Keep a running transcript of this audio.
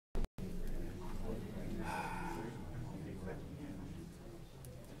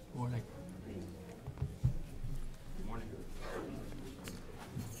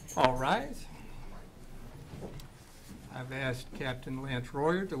All right. I've asked Captain Lance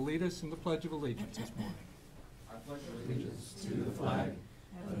Royer to lead us in the Pledge of Allegiance this morning. I pledge allegiance to the flag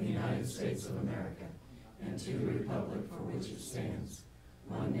of the United States of America and to the republic for which it stands,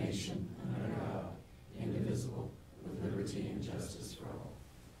 one nation, under God, indivisible, with liberty and justice for all.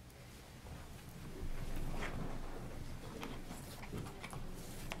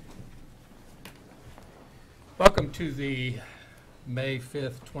 Welcome to the May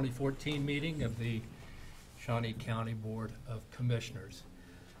 5th, 2014 meeting of the Shawnee County Board of Commissioners.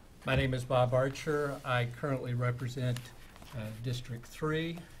 My name is Bob Archer. I currently represent District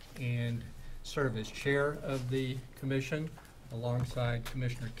 3 and serve as chair of the commission alongside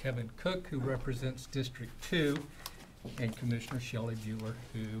Commissioner Kevin Cook, who represents District 2, and Commissioner Shelley Bueller,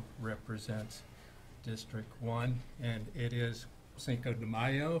 who represents District 1. And it is Cinco de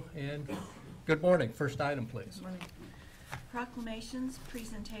Mayo. And good morning. First item, please. Good morning. Proclamations,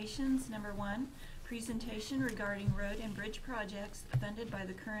 presentations. Number 1, presentation regarding road and bridge projects funded by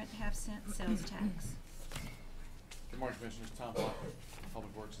the current half-cent sales tax. Good morning, Commissioners. Tom Block,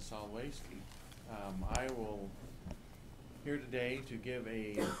 Public Works and Solid Waste. I will here today to give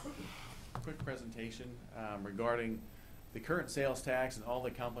a quick presentation regarding the current sales tax and all the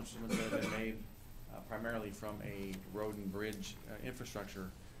accomplishments that have been made primarily from a road and bridge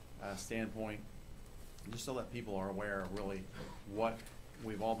infrastructure standpoint, just so that people are aware of really what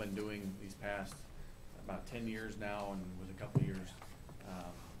we've all been doing these past about 10 years now, and with a couple of years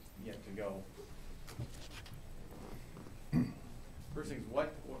yet to go. First things,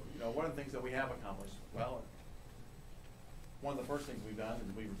 what are the things that we have accomplished? Well, one of the first things we've done is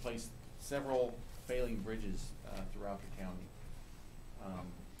we've replaced several failing bridges throughout the county.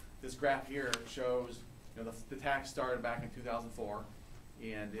 This graph here shows, the tax started back in 2004,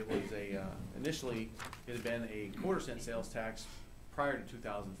 and it was initially it had been a quarter-cent sales tax prior to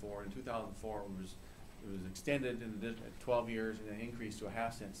 2004. In 2004, it was extended in 12 years and then increased to a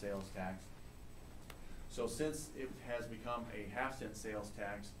half-cent sales tax. So since it has become a half-cent sales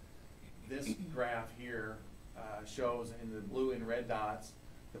tax, this graph here shows in the blue and red dots.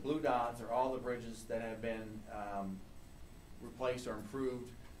 The blue dots are all the bridges that have been replaced or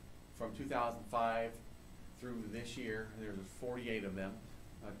improved from 2005 through this year. There's 48 of them,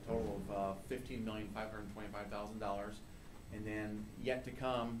 a total of $15,525,000. And then yet to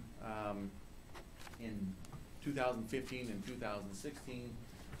come in 2015 and 2016,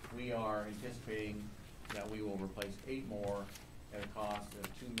 we are anticipating that we will replace 8 more at a cost of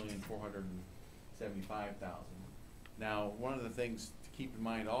 $2,475,000. Now, one of the things to keep in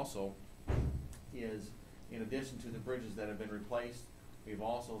mind also is, in addition to the bridges that have been replaced, we've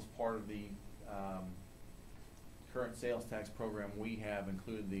also, as part of the current sales tax program, we have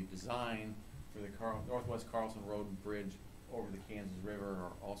included the design for the Northwest Carlson Road Bridge over the Kansas River,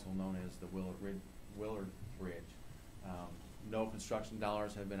 or also known as the Willard Bridge. No construction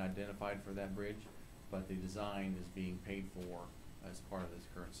dollars have been identified for that bridge, but the design is being paid for as part of this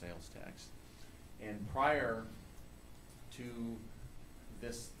current sales tax. And prior to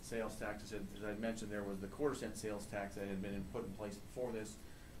this sales tax, as I mentioned, there was the quarter-cent sales tax that had been put in place before this.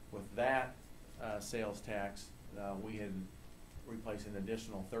 With that sales tax, we had replaced an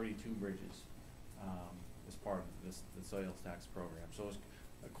additional 32 bridges as part of the sales tax program. So it's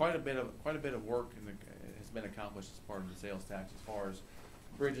quite a bit of work has been accomplished as part of the sales tax as far as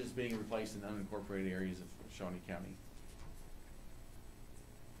bridges being replaced in unincorporated areas of Shawnee County.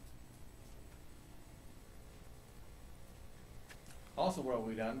 Also, what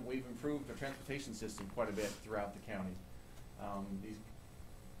we've done, we've improved the transportation system quite a bit throughout the county. These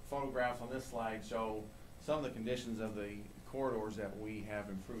photographs on this slide show some of the conditions of the corridors that we have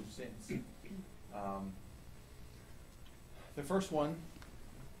improved since. The first one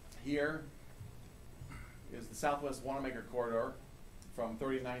here is the Southwest Wanamaker corridor from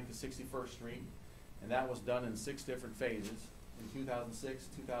 39th to 61st Street, and that was done in 6 different phases in 2006,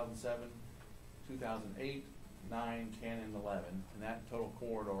 2007, 2008, 9, 10, and 11, and that total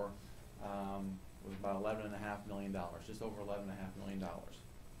corridor was about $11.5 million, just over $11.5 million.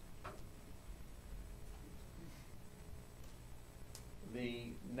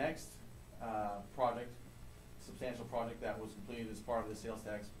 The next substantial project that was completed as part of the sales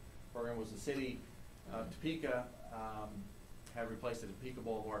tax program was the city of Topeka had replaced the Topeka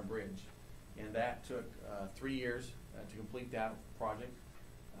Boulevard Bridge, and that took 3 years to complete that project.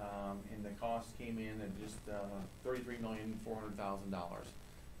 And the cost came in at just $33,400,000.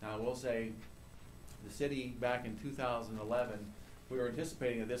 Now, I will say, the city back in 2011, we were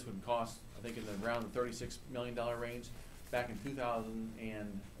anticipating that this would cost, I think, in around the $36 million range. Back in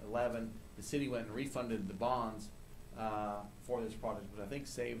 2011, the city went and refunded the bonds for this project, but I think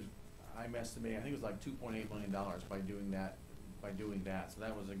saved, I'm estimating, I think it was like $2.8 million by doing that. So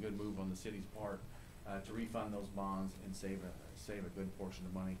that was a good move on the city's part to refund those bonds and save a good portion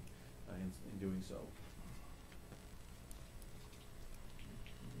of money in doing so.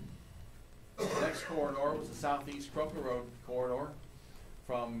 The next corridor was the southeast Croker Road corridor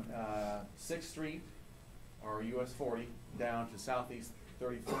from 6th Street, or US 40, down to southeast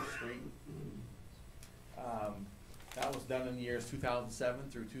 31st Street. That was done in the years 2007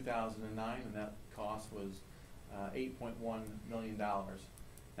 through 2009, and that cost was $8.1 million.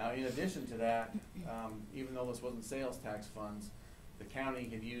 Now, in addition to that, even though this wasn't sales tax funds, the county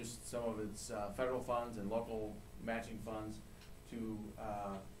had used some of its federal funds and local matching funds to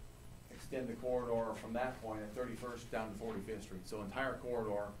extend the corridor from that point at 31st down to 45th Street. So entire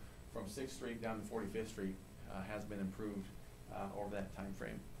corridor from 6th Street down to 45th Street has been improved over that time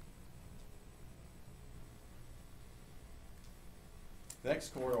frame. The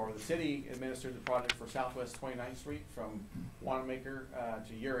next corridor, the city administered the project for Southwest 29th Street from Wanamaker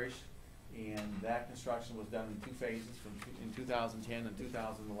to Urish, and that construction was done in 2 phases in 2010 and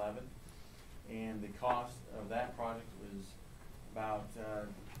 2011. And the cost of that project was about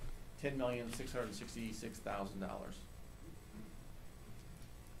 $10,666,000.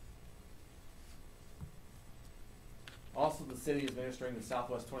 Also, the city is administering the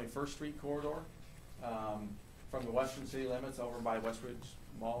Southwest 21st Street corridor from the western city limits over by Westridge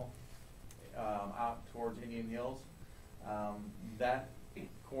Mall out towards Indian Hills. That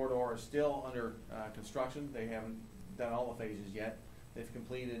corridor is still under construction. They haven't done all the phases yet. They've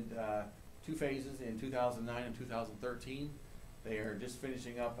completed 2 phases in 2009 and 2013. They are just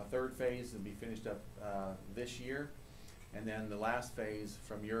finishing up a 3rd phase that'll be finished up this year. And then the last phase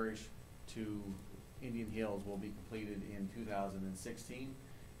from Urish to Indian Hills will be completed in 2016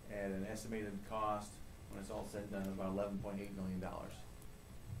 at an estimated cost, when it's all said and done, of about $11.8 million.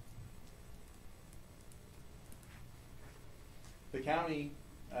 The county,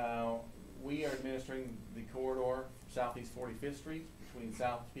 we are administering the corridor from Southeast 45th Street between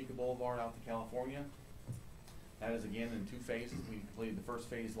South Topeka Boulevard out to California. That is again in 2 phases. We completed the 1st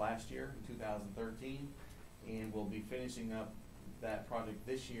phase last year in 2013, and we'll be finishing up that project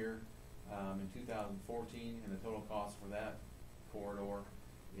this year in 2014, and the total cost for that corridor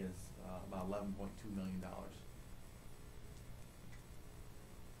is about $11.2 million.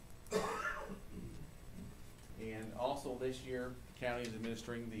 And also this year, the county is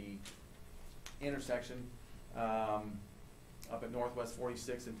administering the intersection up at Northwest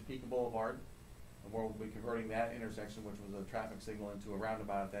 46 and Topeka Boulevard. And we'll be converting that intersection, which was a traffic signal, into a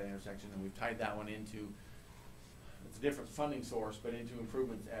roundabout at that intersection, and we've tied that one into, it's a different funding source, but into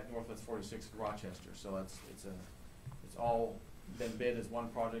improvements at Northwest 46 in Rochester. So it's all been bid as one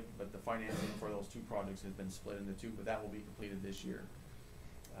project, but the financing for those 2 projects has been split into 2, but that will be completed this year.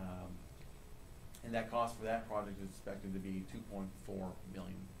 And that cost for that project is expected to be $2.4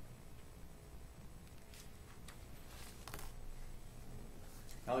 million.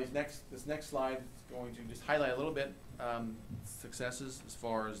 Now this next slide is going to just highlight a little bit successes as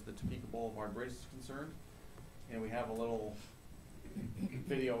far as the Topeka Boulevard Bridge is concerned. And we have a little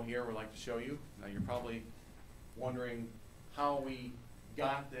video here we'd like to show you. Now you're probably wondering how we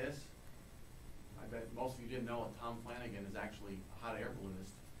got this. I bet most of you didn't know that Tom Flanagan is actually a hot air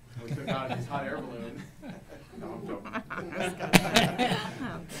balloonist. We took out his hot air balloon. No, I'm joking.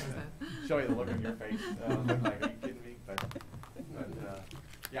 Show you the look on your face. Like, are you kidding me? But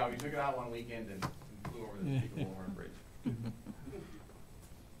yeah, we took it out one weekend and flew over the Topeka Boulevard Bridge.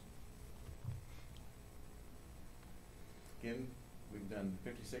 Again, we've done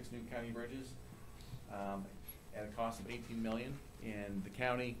 56 new county bridges at a cost of $18 million, and the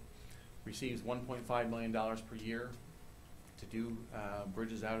county receives $1.5 million per year to do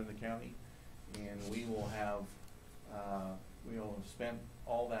bridges out in the county, and we will have spent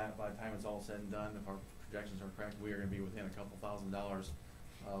all that by the time it's all said and done. If our projections are correct, we are going to be within a couple $1,000s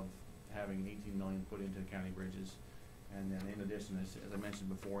of having $18 million put into county bridges. And then in addition, as I mentioned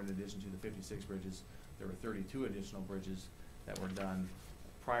before, in addition to the 56 bridges, there were 32 additional bridges that were done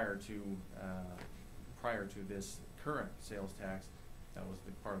prior to this current sales tax. That was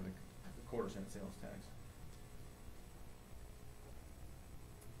the part of the quarter-cent sales tax.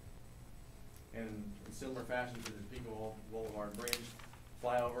 And in similar fashion to the Topeka Boulevard Bridge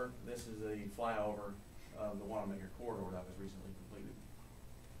flyover, this is a flyover of the Wanamaker corridor that was recently completed.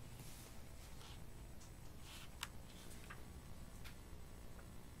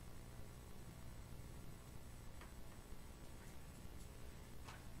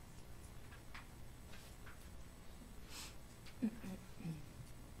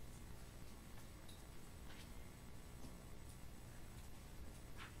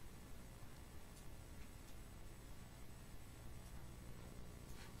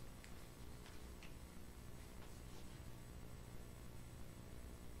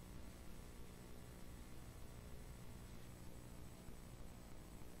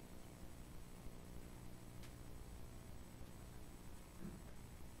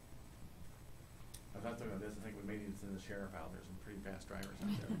 to send the sheriff out. There's some pretty fast drivers out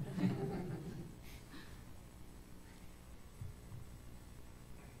there.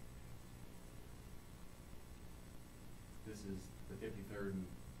 This is the 53rd and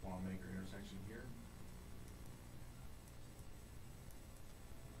Longmaker intersection here.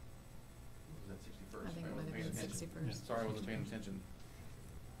 What was that, 61st? I think it wasn't might paying have been attention. 61st. Sorry, I wasn't paying attention.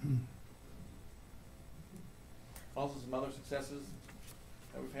 Also, some other successes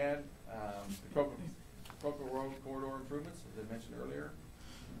that we've had. The Croco Road corridor improvements, as I mentioned earlier.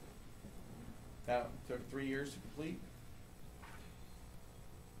 That took 3 years to complete.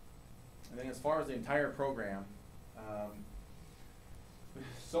 And then as far as the entire program,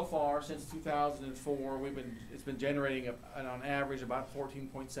 so far since 2004, it's been generating on average about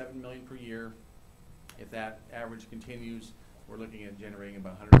 14.7 million per year. If that average continues, we're looking at generating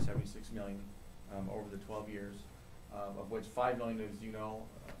about 176 million over the 12 years, of which 5 million, as you know,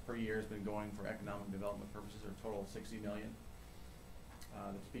 per year has been going for economic development purposes, or a total of 60 million.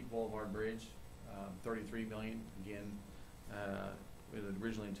 The Topeka Boulevard Bridge, 33 million. Again, it was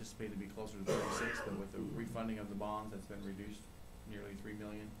originally anticipated to be closer to 36, but with the refunding of the bonds, that's been reduced nearly 3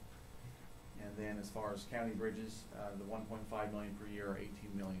 million. And then as far as county bridges, the 1.5 million per year, or 18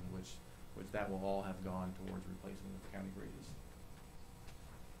 million, which that will all have gone towards replacement of county bridges.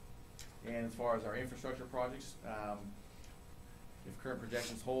 And as far as our infrastructure projects, if current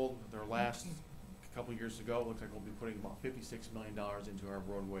projections hold, their last couple years ago, it looks like we'll be putting about $56 million into our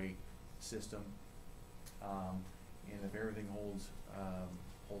roadway system. And if everything holds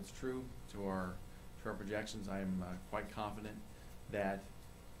true to our projections, I'm quite confident that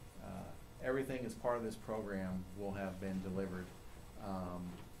everything as part of this program will have been delivered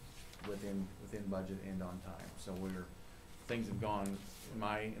within budget and on time. So things have gone, in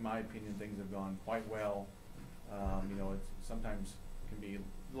my opinion, things have gone quite well. You know, it sometimes can be a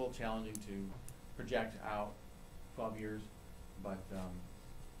little challenging to project out 12 years, but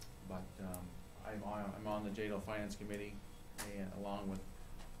I'm on the JDO Finance Committee, and along with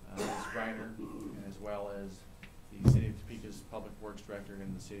Ms. Greiner, and as well as the City of Topeka's Public Works Director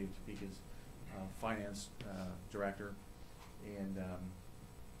and the City of Topeka's Finance Director, and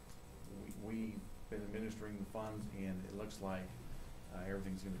we've been administering the funds, and it looks like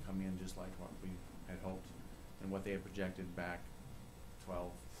everything's going to come in just like what we had hoped and what they had projected back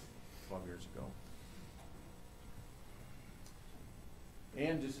 12 years ago.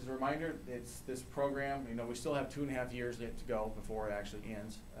 And just as a reminder, it's this program, you know, we still have 2.5 years yet to go before it actually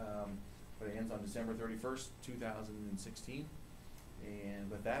ends. But it ends on December 31st, 2016.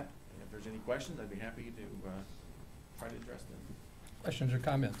 And with that, if there's any questions, I'd be happy to try to address them. Questions or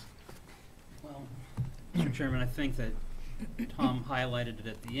comments? Well, Mr. Chairman, I think that Tom highlighted it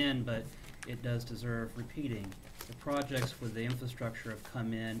at the end, but it does deserve repeating. The projects for the infrastructure have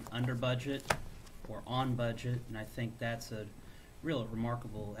come in under budget or on budget, and I think that's a real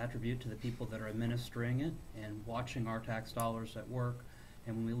remarkable attribute to the people that are administering it and watching our tax dollars at work.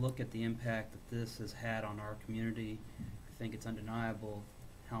 And when we look at the impact that this has had on our community, I think it's undeniable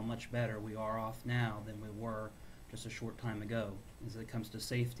how much better we are off now than we were just a short time ago as it comes to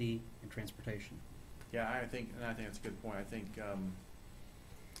safety and transportation. Yeah, I think that's a good point. I think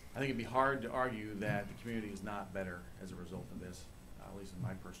it'd be hard to argue that the community is not better as a result of this, at least in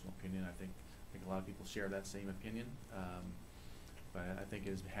my personal opinion. I think a lot of people share that same opinion. But I think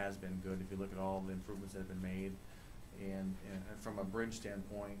it has been good if you look at all the improvements that have been made. And from a bridge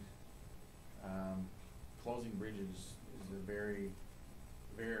standpoint, closing bridges is a very,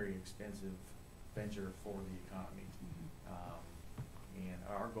 very expensive venture for the economy. And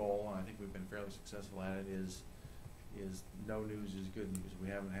our goal, and I think we've been fairly successful at it, is no news is good news. We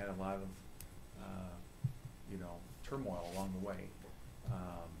haven't had a lot of turmoil along the way.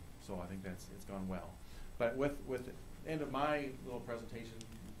 So I think it's gone well. But with the end of my little presentation,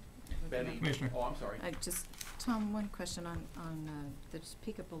 Betty. Commissioner. Oh, I'm sorry. Tom, one question on the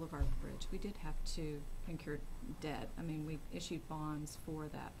Topeka Boulevard Bridge. We did have to incur debt. I mean, we issued bonds for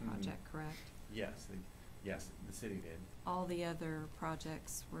that project, correct? Yes, the city did. All the other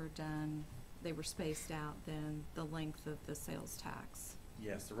projects were done, they were spaced out then the length of the sales tax.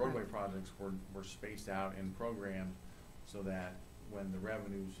 Yes, the roadway projects were spaced out and programmed so that when the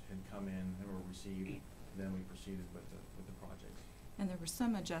revenues had come in and were received, then we proceeded with the projects. And there was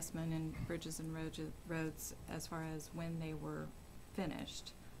some adjustment in bridges and roads as far as when they were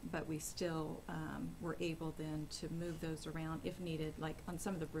finished, but we still were able then to move those around if needed. Like on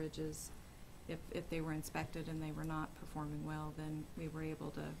some of the bridges, if they were inspected and they were not performing well, then we were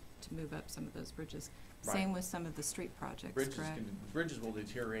able to move up some of those bridges. Right. Same with some of the street projects, correct? Bridges will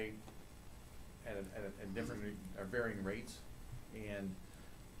deteriorate at different varying rates, and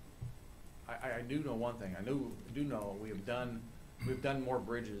I do know one thing. I do know we've done more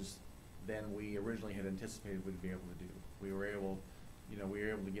bridges than we originally had anticipated we'd be able to do. We were able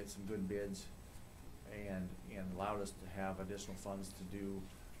to get some good bids, and allowed us to have additional funds to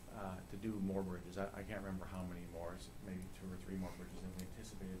do more bridges. I can't remember how many more. It's maybe 2 or 3 more bridges than we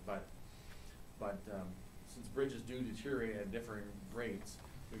anticipated. But since bridges do deteriorate at different rates,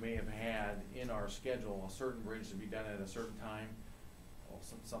 we may have had in our schedule a certain bridge to be done at a certain time. Well,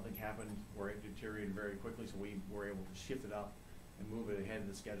 something happened where it deteriorated very quickly, so we were able to shift it up and move it ahead of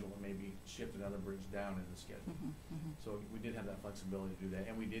the schedule, and maybe shift another bridge down in the schedule. So we did have that flexibility to do that,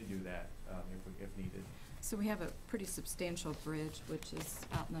 and we did do that if needed. So we have a pretty substantial bridge, which is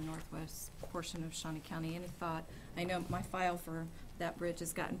out in the northwest portion of Shawnee County. Any thought? I know my file for that bridge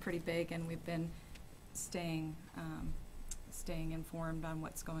has gotten pretty big, and we've been staying informed on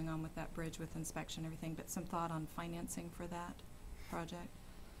what's going on with that bridge with inspection and everything, but some thought on financing for that project?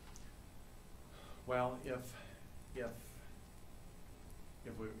 Well, I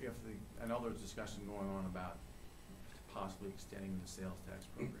know there's discussion going on about possibly extending the sales tax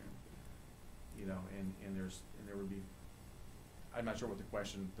program, and there would be, I'm not sure what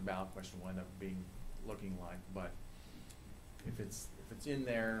the ballot question will end up looking like, but if it's in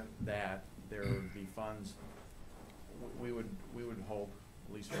there that there would be funds, we would hope,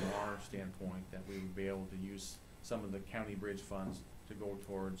 at least from our standpoint, that we would be able to use some of the county bridge funds to go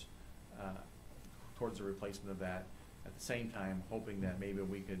towards the replacement of that. At the same time, hoping that maybe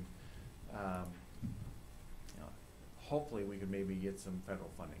we could, hopefully we could maybe get some federal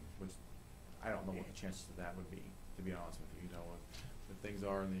funding, which I don't know what the chances of that would be, to be honest with you. If things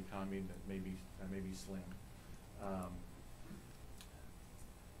are in the economy, that may be slim.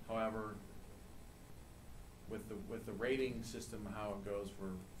 However, with the rating system, how it goes for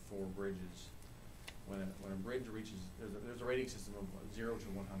bridges, when a bridge reaches, there's a rating system of 0 to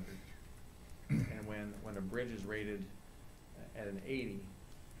 100. And when a bridge is rated at an 80,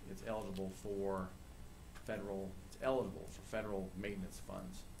 it's eligible for federal maintenance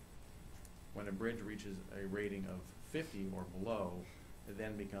funds. When a bridge reaches a rating of 50 or below, it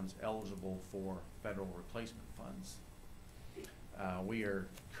then becomes eligible for federal replacement funds. We are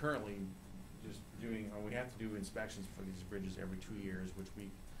currently just we have to do inspections for these bridges every 2 years, which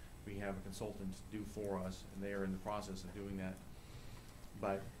we have a consultant do for us, and they are in the process of doing that.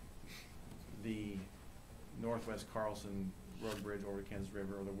 But the Northwest Carlson Road Bridge over the Kansas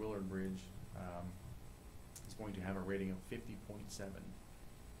River, or the Willard Bridge, is going to have a rating of 50.7,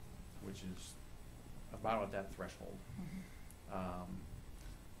 which is about at that threshold.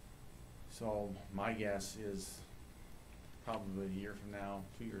 So my guess is probably a year from now,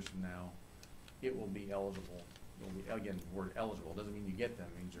 2 years from now, it will be eligible. It'll be, again, the word eligible doesn't mean you get them,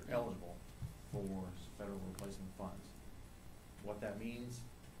 it means you're eligible for federal replacement funds. What that means,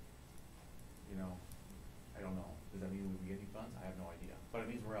 I don't know. Does that mean we can get any funds? I have no idea. But it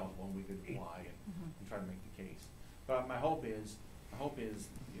means we're eligible and we could apply and try to make the case. But my hope is,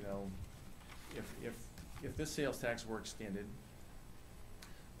 if this sales tax were extended,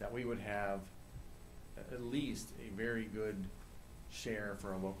 that we would have at least a very good share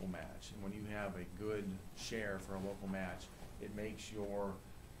for a local match. And when you have a good share for a local match, it makes your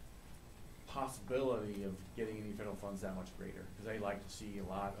possibility of getting any federal funds that much greater, because they like to see a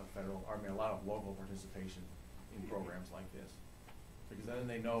lot of local participation in programs like this, because then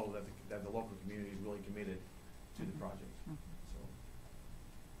they know that the local community is really committed to the project.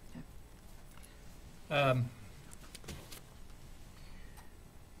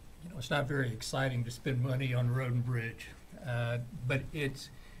 It's not very exciting to spend money on road and bridge, but it's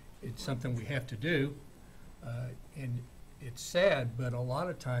something we have to do, and it's sad, but a lot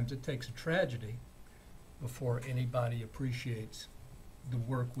of times it takes a tragedy before anybody appreciates the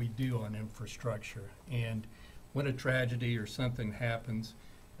work we do on infrastructure. And when a tragedy or something happens,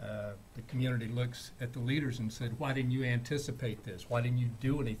 the community looks at the leaders and said, why didn't you anticipate this? Why didn't you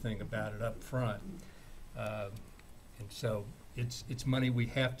do anything about it up front? And so it's money we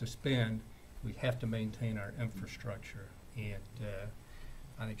have to spend. We have to maintain our infrastructure. And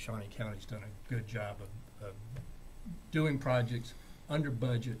I think Shawnee County's done a good job of doing projects under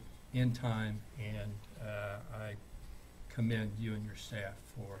budget, in time, and I commend you and your staff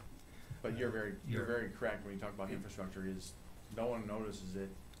for. But you're very correct when you talk about infrastructure. Is no one notices it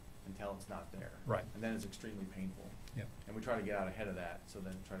until it's not there. Right. And then it's extremely painful. Yeah. And we try to get out ahead of that, so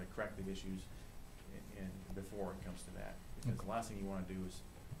then try to correct the issues before it comes to that. Because the last thing you want to do is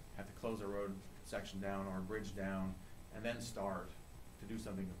have to close a road section down or a bridge down and then start to do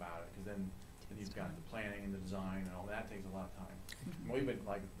something about it, because then you've got the planning and the design and all that takes a lot of time. And we've been,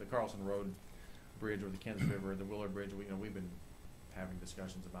 like the Carlson Road Bridge or the Kansas River, the Willard Bridge, we've been having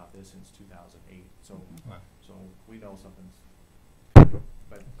discussions about this since 2008. So, Wow. so we know something's.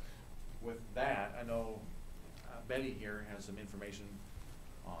 But with that, I know Betty here has some information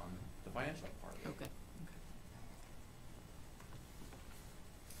on the financial part. Okay.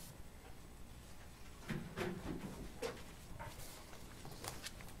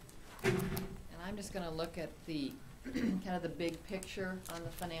 And I'm just gonna look at the, kind of the big picture on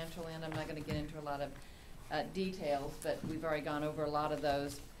the financial end. I'm not gonna get into a lot of details, but we've already gone over a lot of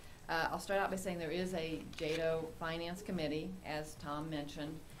those. I'll start out by saying there is a JADO Finance Committee, as Tom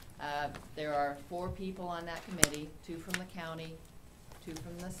mentioned. There are 4 people on that committee, 2 from the county, 2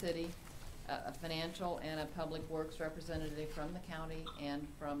 from the city, a financial and a public works representative from the county and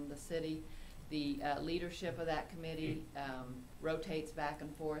from the city. The leadership of that committee rotates back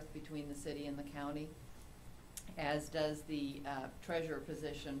and forth between the city and the county, as does the treasurer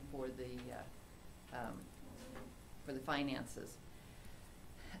position for the finances.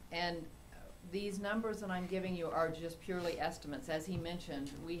 And these numbers that I'm giving you are just purely estimates. As he mentioned,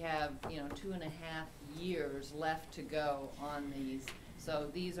 we have 2.5 years left to go on these. So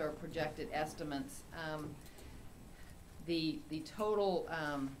these are projected estimates. The total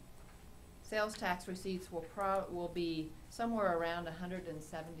sales tax receipts will be somewhere around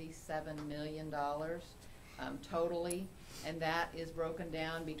 $177 million totally, and that is broken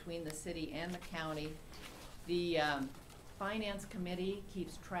down between the city and the county. The Finance Committee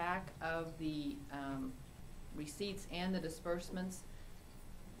keeps track of the receipts and the disbursements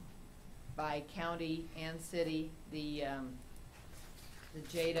by county and city. The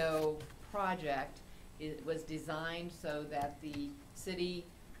JADO project was designed so that the city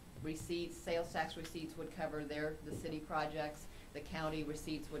receipts, sales tax receipts would cover the city projects, the county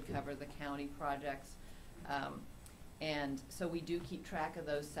receipts would cover the county projects. And so we do keep track of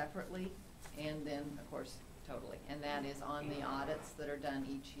those separately, and then, of course, totally. And that is on the audits that are done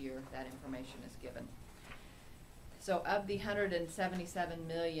each year. That information is given. So of the $177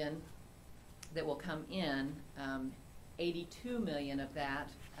 million that will come in, 82 million of that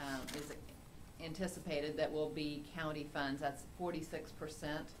is anticipated that will be county funds. That's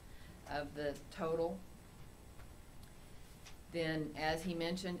 46% of the total. Then, as he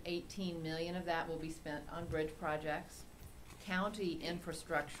mentioned, 18 million of that will be spent on bridge projects. County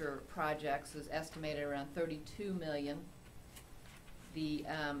infrastructure projects is estimated around 32 million. The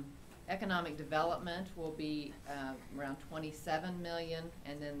economic development will be around 27 million,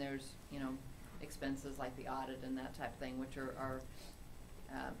 and then there's expenses like the audit and that type of thing, which are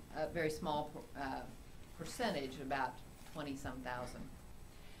a very small percentage, about 20-some thousand.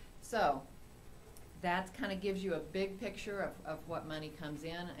 So that kind of gives you a big picture of what money comes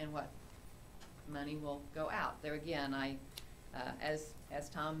in and what money will go out. There again, as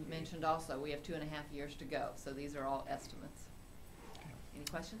Tom mentioned also, we have 2.5 years to go, so these are all estimates. Any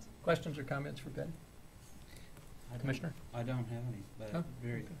questions? Questions or comments for Ben? Commissioner? I don't have any, but Oh,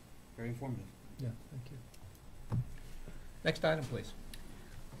 very, okay. very informative. Yeah, thank you. Next item, please.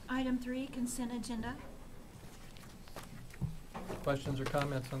 Item 3, consent agenda. Questions or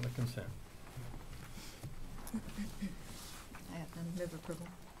comments on the consent? I have none. Move approval.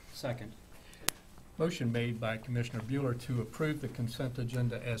 Second. Motion made by Commissioner Bueller to approve the consent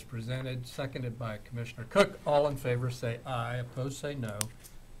agenda as presented, seconded by Commissioner Cook. All in favor say aye, opposed say no.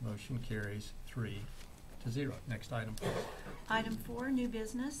 Motion carries 3-0. Next item, please. Item 4, new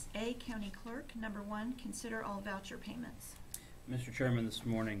business. A, county clerk. Number 1, consider all voucher payments. Mr. Chairman, this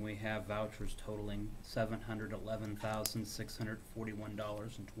morning we have vouchers totaling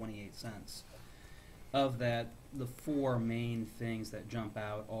 $711,641.28. Of that, the 4 main things that jump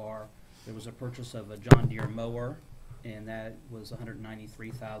out are: there was a purchase of a John Deere mower, and that was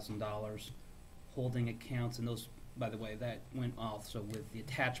 $193,000. Holding accounts, and those, by the way, that went also with the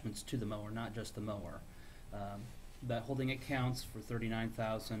attachments to the mower, not just the mower. That holding accounts for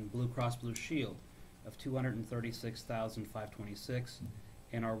 $39,000, Blue Cross Blue Shield of $236,526,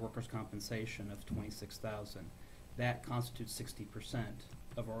 and our workers' compensation of $26,000. That constitutes 60%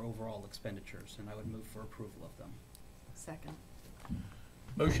 of our overall expenditures, and I would move for approval of them. Second.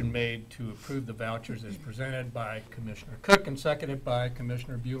 Motion made to approve the vouchers as presented by Commissioner Cook and seconded by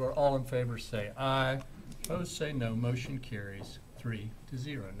Commissioner Bueller. All in favor say aye. Opposed say no. Motion carries 3-0.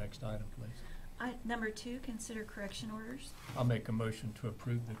 Next item, please. Number 2, consider correction orders. I'll make a motion to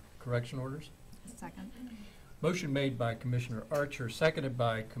approve the correction orders. Second. Motion made by Commissioner Archer, seconded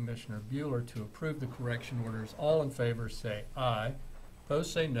by Commissioner Bueller to approve the correction orders. All in favor say aye.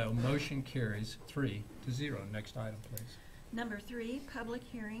 Opposed say no. Motion carries 3-0. Next item, please. Number 3, public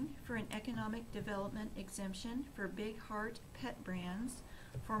hearing for an economic development exemption for Big Heart Pet Brands,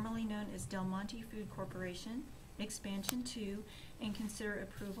 formerly known as Del Monte Food Corporation, Expansion 2, and consider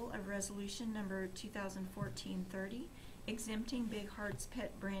approval of resolution number 2014-30, exempting Big Heart's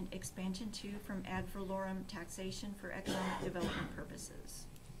Pet Brand Expansion 2 from ad valorem taxation for economic development purposes.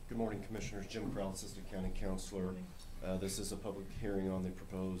 Good morning, Commissioners. Jim Crowell, Assistant County Counselor. This is a public hearing on the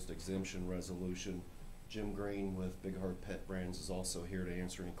proposed exemption resolution. Jim Green with Big Heart Pet Brands is also here to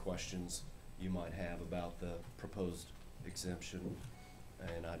answer any questions you might have about the proposed exemption,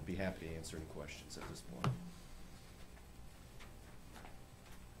 and I'd be happy to answer any questions at this point.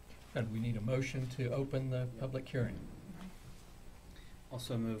 And we need a motion to open the public hearing.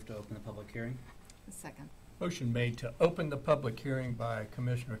 Also move to open the public hearing. Second. Motion made to open the public hearing by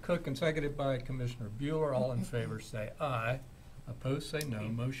Commissioner Cook and seconded by Commissioner Bueller. All in favor say aye. Opposed say no.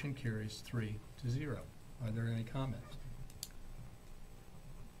 Motion carries 3-0. Are there any comments?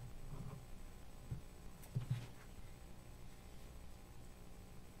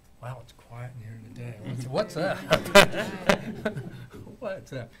 Wow, it's quiet in here today. What's up?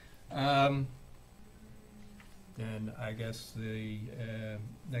 What's up? Then I guess the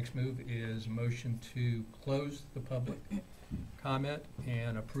next move is motion to close the public comment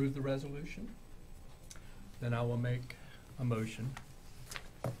and approve the resolution. Then I will make a motion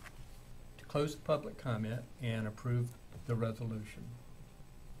to close the public comment and approve the resolution.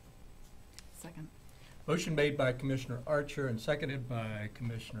 Second. Motion made by Commissioner Archer and seconded by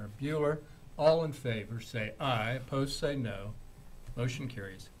Commissioner Bueller. All in favor say aye. Opposed say no. Motion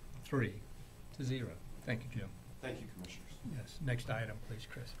carries 3-0. Thank you, Jim. Thank you, Commissioners. Yes, next item, please,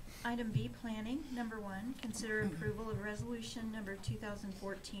 Chris. Item B, planning. Number 1, consider approval of resolution number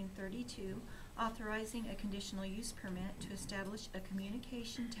 2014-32, authorizing a conditional use permit to establish a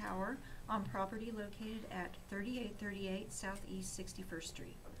communication tower on property located at 3838 Southeast 61st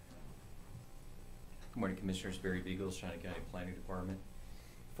Street. Good morning, Commissioners. Barry Beagles, Shawnee County Planning Department.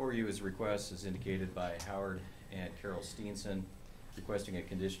 For you is a request as indicated by Howard and Carol Steenson, requesting a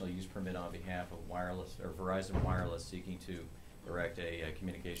conditional use permit on behalf of Verizon Wireless, seeking to erect a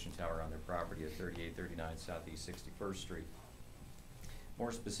communication tower on their property at 3839 Southeast 61st Street.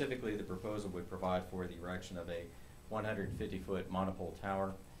 More specifically, the proposal would provide for the erection of a 150-foot monopole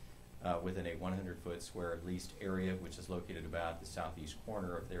tower within a 100-foot square leased area, which is located about the southeast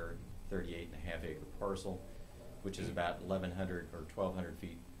corner of their 38.5-acre parcel, which is about 1,100 or 1,200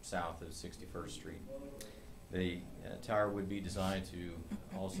 feet south of 61st Street. The tower would be designed to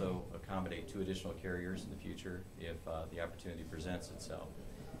also accommodate 2 additional carriers in the future if the opportunity presents itself.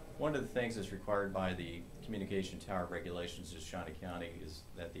 One of the things that's required by the communication tower regulations of Shawnee County is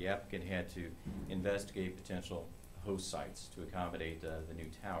that the applicant had to investigate potential host sites to accommodate the new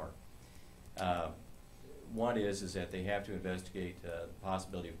tower. One is that they have to investigate the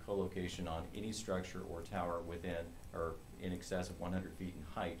possibility of co-location on any structure or tower within or in excess of 100 feet in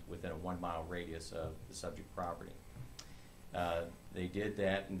height within a 1-mile radius of the subject property. They did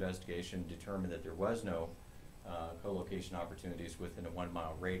that investigation, determined that there was no co-location opportunities within a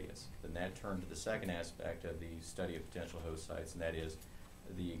 1-mile radius. Then that turned to the second aspect of the study of potential host sites, and that is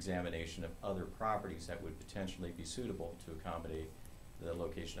the examination of other properties that would potentially be suitable to accommodate the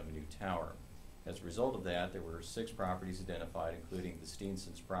location of a new tower. As a result of that, there were 6 properties identified, including the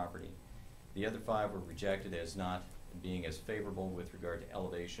Steensons property. The other 5 were rejected as not being as favorable with regard to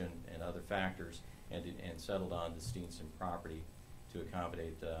elevation and other factors, and settled on the Steenson property to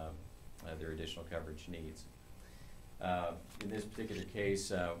accommodate their additional coverage needs. In this particular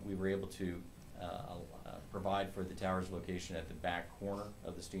case, we were able to provide for the tower's location at the back corner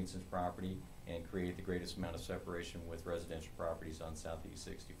of the Steensons property and create the greatest amount of separation with residential properties on Southeast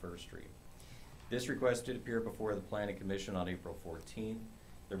 61st Street. This request did appear before the Planning Commission on April 14th.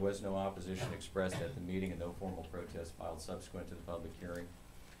 There was no opposition expressed at the meeting and no formal protest filed subsequent to the public hearing.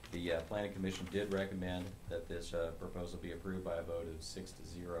 The Planning Commission did recommend that this proposal be approved by a vote of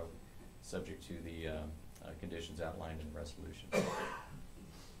 6-0, subject to the conditions outlined in the resolution.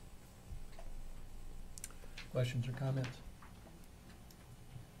 Questions or comments?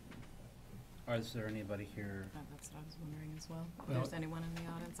 Is there anybody here? That's what I was wondering as well. If Well, there's anyone in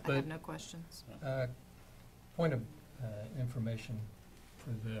the audience, I but- have no questions. Point of information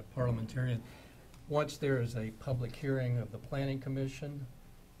for the parliamentarian. Once there is a public hearing of the Planning Commission,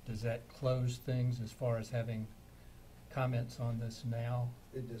 does that close things as far as having comments on this now?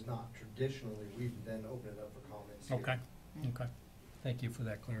 It does not. Traditionally, we've then opened it up for comments here. Okay, okay. Thank you for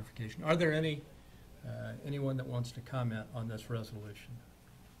that clarification. Are there anyone that wants to comment on this resolution?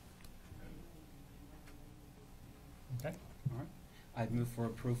 Okay. All right. I'd move for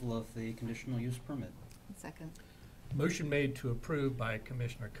approval of the conditional use permit. Second. Motion made to approve by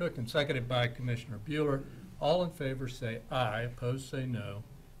Commissioner Cook and seconded by Commissioner Bueller. All in favor say aye. Opposed say no.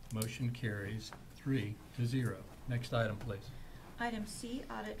 Motion carries 3-0. Next item, please. Item C,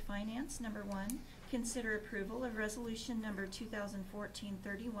 Audit Finance, number 1, consider approval of resolution number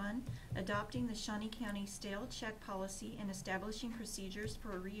 2014-31, adopting the Shawnee County stale check policy and establishing procedures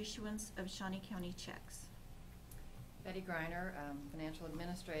for reissuance of Shawnee County checks. Betty Griner, Financial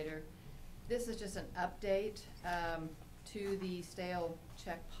Administrator. This is just an update to the stale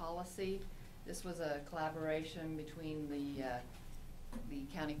check policy. This was a collaboration between the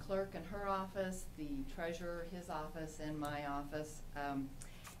county clerk and her office, the treasurer, his office, and my office.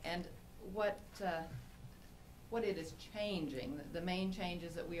 And what it is changing, the main change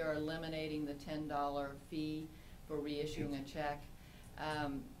is that we are eliminating the $10 fee for reissuing a check.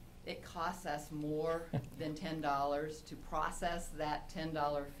 It costs us more than $10 to process that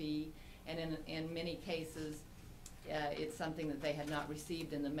 $10 fee, and in many cases, it's something that they had not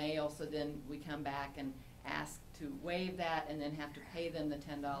received in the mail, so then we come back and ask to waive that and then have to pay them the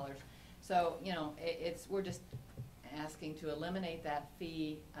 $10. So, you know, we're just asking to eliminate that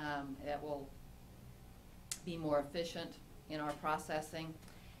fee. That will be more efficient in our processing.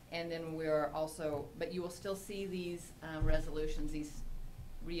 And then we're also, but you will still see these resolutions, these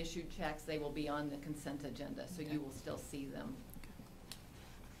reissued checks, they will be on the consent agenda, so you will still see them.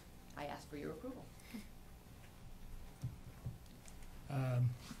 I ask for your approval.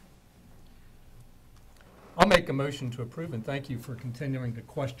 I'll make a motion to approve, and thank you for continuing to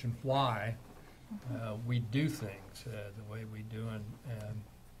question why we do things the way we do. And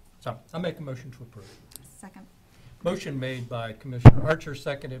so I'll make a motion to approve. Second. Motion made by Commissioner Archer,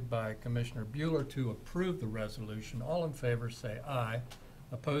 seconded by Commissioner Bueller to approve the resolution. All in favor say aye.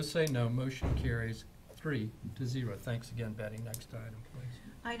 Opposed say no. Motion carries 3-0. Thanks again, Betty. Next item, please.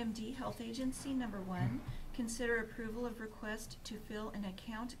 Item D, Health Agency, number 1, consider approval of request to fill an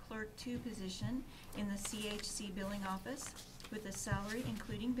Account Clerk 2 position in the CHC Billing Office with a salary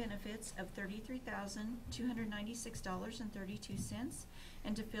including benefits of $33,296.32,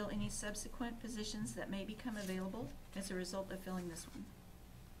 and to fill any subsequent positions that may become available as a result of filling this one.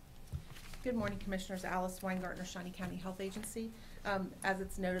 Good morning, Commissioners. Alice Weingartner, Shawnee County Health Agency. As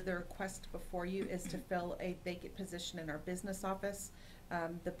it's noted, the request before you is to fill a vacant position in our business office.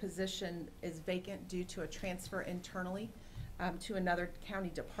 The position is vacant due to a transfer internally to another county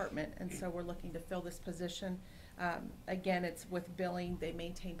department, and so we're looking to fill this position. Again, it's with billing. They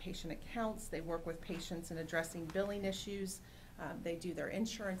maintain patient accounts. They work with patients in addressing billing issues. They do their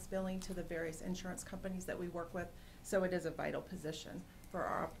insurance billing to the various insurance companies that we work with, so it is a vital position for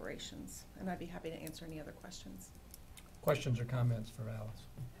our operations, and I'd be happy to answer any other questions. Questions or comments for Alice?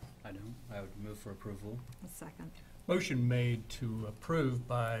 I don't. I would move for approval. A second. Motion made to approve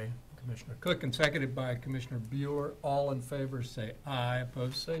by Commissioner Cook and seconded by Commissioner Bueller. All in favor say aye.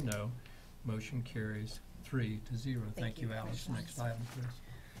 Opposed say no. Motion carries 3-0. Thank you, Alice. Next item, please.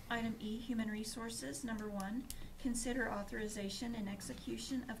 Item E, Human Resources, number 1, consider authorization and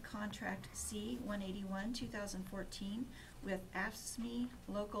execution of contract C-181-2014 with AFSCME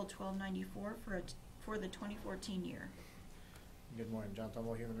Local 1294 for the 2014 year. Good morning, John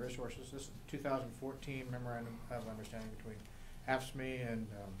Thumble, Human Resources. This is 2014 Memorandum of Understanding between AFSCME and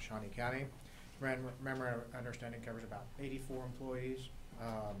Shawnee County. Memorandum of Understanding covers about 84 employees.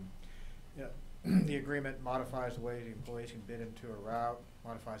 The agreement modifies the way the employees can bid into a route,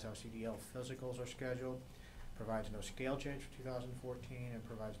 modifies how CDL physicals are scheduled, provides no scale change for 2014, and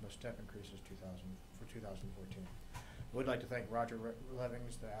provides no step increases for 2014. I would like to thank Roger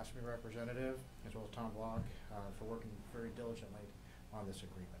Levings, the AFSCME representative, as well as Tom Block, for working very diligently on this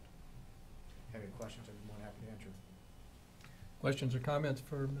agreement. Have any questions, I'd be more than happy to answer. Questions or comments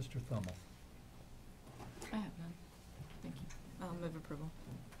for Mr. Thummel? I have none. Thank you. I'll move approval.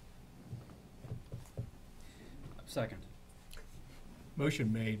 Second.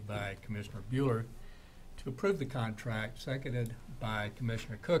 Motion made by Commissioner Bueller to approve the contract, seconded by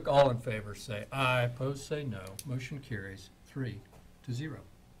Commissioner Cook. All in favor say aye. Opposed say no. Motion carries 3-0.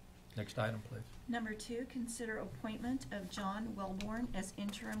 Next item, please. Number 2, consider appointment of John Wellborn as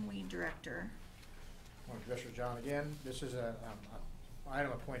interim weed director. Morning, Commissioner John again. This is a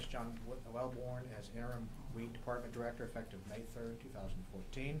item appoints John Wellborn as interim weed department director effective May 3rd,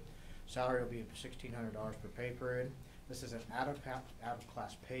 2014. Salary will be $1,600 per pay period. This is an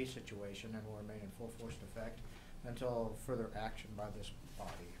out-of-class pay situation and will remain in full force and effect until further action by this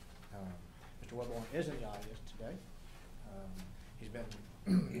body. Mr. Wellborn is in the audience today.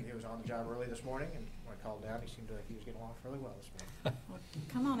 He was on the job early this morning, and when I called down, he seemed like he was getting along fairly well this morning. Well,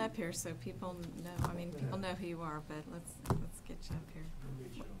 come on up here so people know. I mean, people know who you are, but let's get you up here.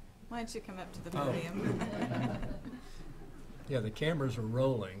 Why don't you come up to the podium? Yeah, the cameras are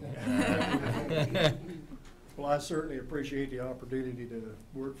rolling. Well, I certainly appreciate the opportunity to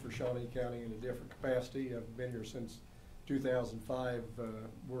work for Shawnee County in a different capacity. I've been here since 2005,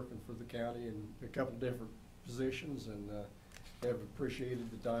 working for the county in a couple different positions, and have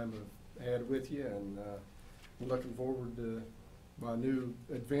appreciated the time I've had with you, and looking forward to my new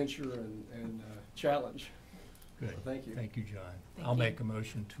adventure and challenge. Good. Thank you. Thank you, John. Thank I'll you. make a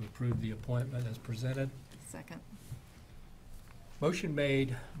motion to approve the appointment as presented. Second. Motion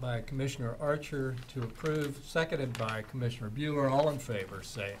made by Commissioner Archer to approve, seconded by Commissioner Bueller. All in favor,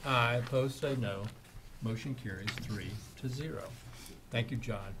 say aye. Opposed, say no. Motion carries 3-0. Thank you,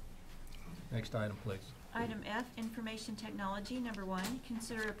 John. Next item, please. Item F, Information Technology, number 1,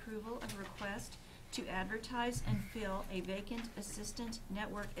 consider approval of request to advertise and fill a vacant Assistant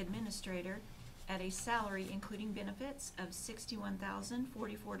Network Administrator at a salary including benefits of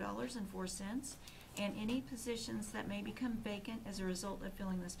 $61,044.04, and any positions that may become vacant as a result of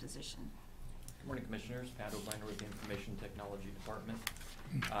filling this position. Good morning, Commissioners. Pat O'Brien with the Information Technology Department.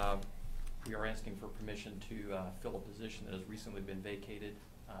 We are asking for permission to fill a position that has recently been vacated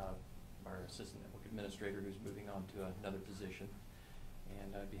by our Assistant Network Administrator, who's moving on to another position.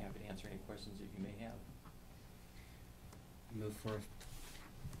 And I'd be happy to answer any questions that you may have. Move for,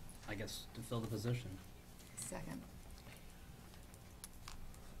 I guess, to fill the position. Second.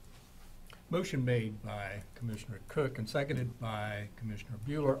 Motion made by Commissioner Cook and seconded by Commissioner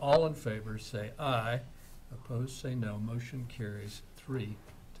Bueller. All in favor, say aye. Opposed, say no. Motion carries 3-0.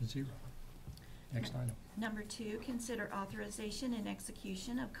 Next item. Number 2, consider authorization and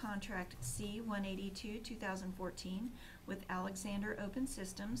execution of contract C-182-2014 with Alexander Open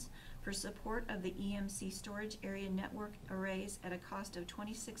Systems for support of the EMC storage area network arrays at a cost of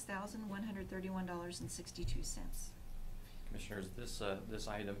 $26,131.62. Commissioners, this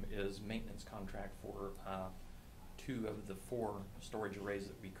item is maintenance contract for 2 of the 4 storage arrays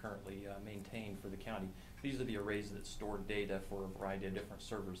that we currently maintain for the county. These are the arrays that store data for a variety of different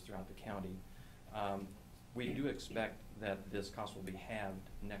servers throughout the county. We do expect that this cost will be halved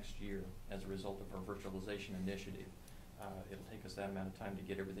next year as a result of our virtualization initiative. It'll take us that amount of time to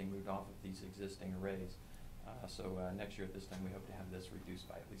get everything moved off of these existing arrays. So next year at this time, we hope to have this reduced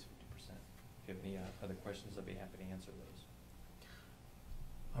by at least 50%. If you have any other questions, I'd be happy to answer those.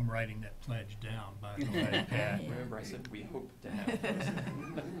 I'm writing that pledge down, by the way, Pat. Remember, I said we hope to have those.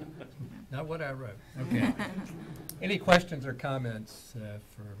 Not what I wrote. Okay. Any questions or comments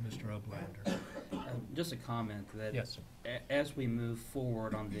for Mr. Oblander? Just a comment that Yes. As we move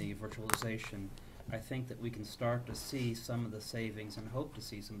forward on the virtualization, I think that we can start to see some of the savings and hope to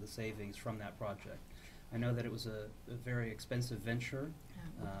see some of the savings from that project. I know that it was a very expensive venture,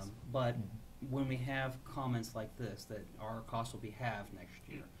 but when we have comments like this, that our costs will be halved next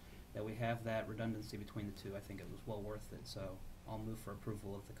year, that we have that redundancy between the two, I think it was well worth it. So I'll move for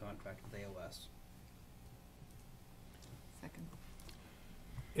approval of the contract with AOS. Second.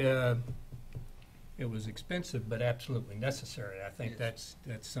 It was expensive, but absolutely necessary. I think Yes.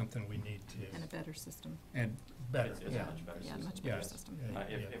 that's something we need to. And a better system. And better, It's a yeah. much better Yeah, system. much better Yes. system.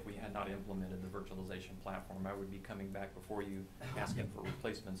 If we had not implemented the virtualization platform, I would be coming back before you asking for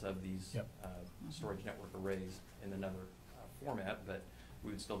replacements of these Yep. storage network arrays in another format, but we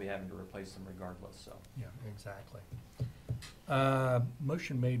would still be having to replace them regardless, so. Yeah, exactly.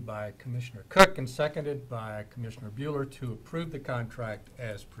 Motion made by Commissioner Cook and seconded by Commissioner Bueller to approve the contract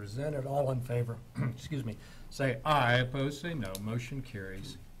as presented. All in favor, excuse me, say aye. Opposed, say no. Motion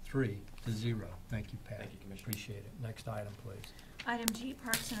carries 3-0. Thank you, Pat. Thank you, Commissioner. Appreciate it. Next item, please. Item G,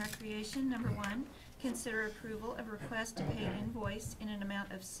 Parks and Recreation, number 1, consider approval of request to pay invoice in an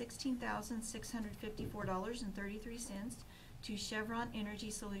amount of $16,654.33 to Chevron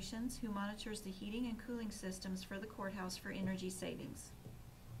Energy Solutions, who monitors the heating and cooling systems for the courthouse for energy savings.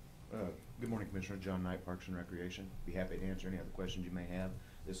 Good morning, Commissioner. John Knight, Parks and Recreation. Be happy to answer any other questions you may have.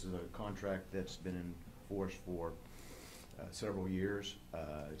 This is a contract that's been in force for several years.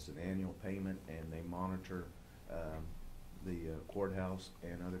 It's an annual payment, and they monitor the courthouse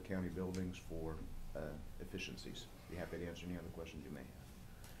and other county buildings for efficiencies. Be happy to answer any other questions you may have.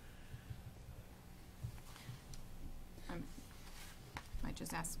 I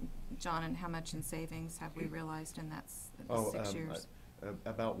just asked John, and how much in savings have we realized in that 6 years?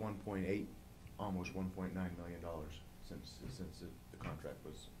 About 1.8, almost $1.9 million since the contract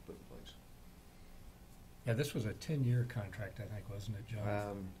was put in place. Yeah, this was a 10-year contract, I think, wasn't it,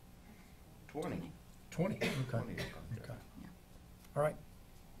 John? 20. 20, okay. 20-year contract. Okay. Yeah. All right.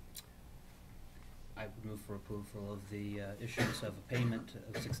 I would move for approval of the issuance of a payment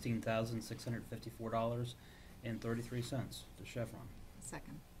of $16,654.33 to Chevron.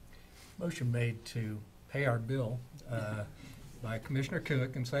 Second. Motion made to pay our bill by Commissioner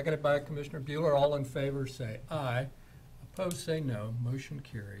Cook and seconded by Commissioner Bueller. All in favor say aye. Opposed say no. Motion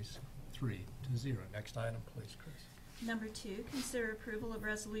carries 3-0. Next item, please, Chris. Number 2, consider approval of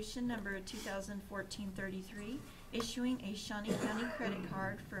resolution number 2014-33, issuing a Shawnee County credit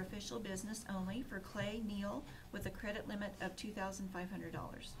card for official business only for Clay Neal with a credit limit of $2,500.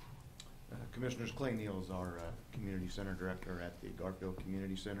 Commissioners, Clay Neal is our community center director at the Garfield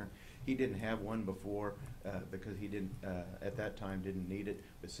Community Center. He didn't have one before because he didn't, at that time, didn't need it.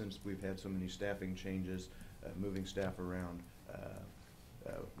 But since we've had so many staffing changes, moving staff around,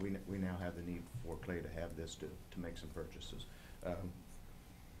 we now have the need for Clay to have this to make some purchases.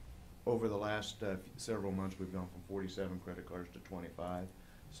 Over the last several months, we've gone from 47 credit cards to 25.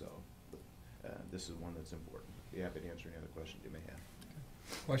 So this is one that's important. Be happy to answer any other questions you may have.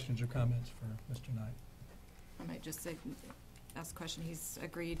 Questions or comments for Mr. Knight? I might just say, ask a question. He's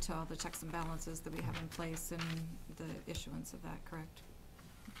agreed to all the checks and balances that we have in place and the issuance of that, correct?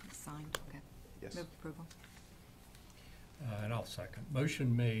 Signed, okay. Yes. Move approval. And I'll second.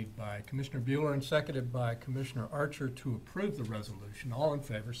 Motion made by Commissioner Bueller and seconded by Commissioner Archer to approve the resolution. All in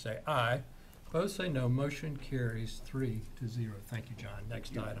favor say aye. Opposed say no. Motion carries 3-0. Thank you, John.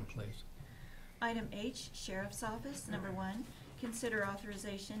 Next item, please. Item H, Sheriff's Office. Number 1, consider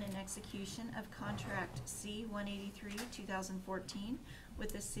authorization and execution of contract C-183, 2014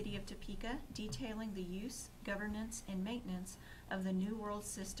 with the City of Topeka detailing the use, governance, and maintenance of the New World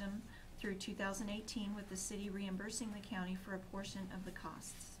System through 2018 with the city reimbursing the county for a portion of the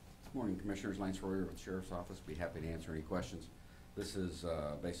costs. Good morning, Commissioners. Lance Royer with the Sheriff's Office. Be happy to answer any questions. This is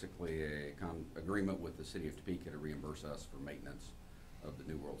basically a agreement with the City of Topeka to reimburse us for maintenance of the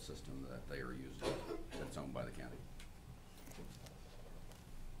New World System that they are using that's owned by the county.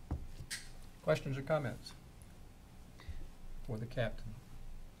 Questions or comments for the captain?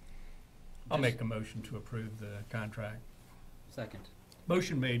 I'll make a motion to approve the contract. Second.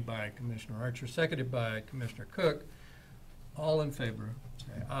 Motion made by Commissioner Archer, seconded by Commissioner Cook. All in favor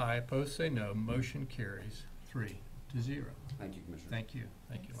say aye. Opposed say no. Motion carries 3-0. Thank you, Commissioner. Thank you.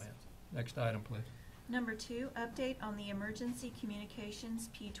 Thank you, Lance. Next item, please. Number 2, update on the Emergency Communications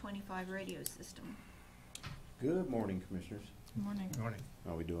P25 radio system. Good morning, Commissioners. Good morning. Good morning.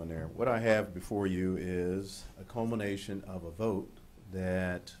 How are we doing there? What I have before you is a culmination of a vote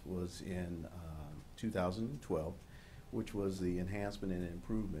that was in 2012, which was the enhancement and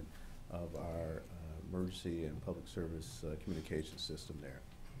improvement of our emergency and public service communication system there.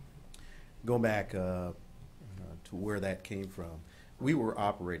 Going back to where that came from, we were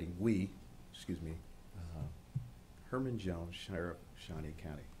operating, Herman Jones, Sheriff, Shawnee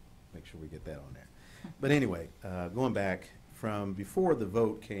County. Make sure we get that on there. But anyway, going back from before the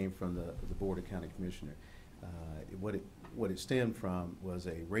vote came from the Board of County Commissioners, what it stemmed from was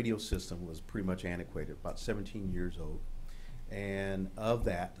a radio system was pretty much antiquated, about 17 years old. And of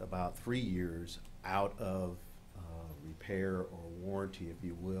that, about 3 years out of repair or warranty, if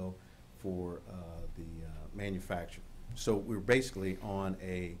you will, for the manufacturer. So we're basically on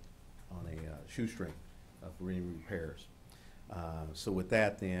a shoestring for any repairs. So with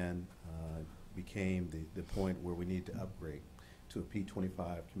that then became the point where we need to upgrade to a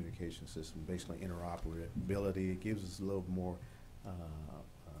P25 communication system, basically interoperability. It gives us a little more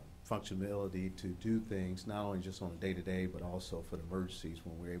functionality to do things, not only just on a day-to-day, but also for the emergencies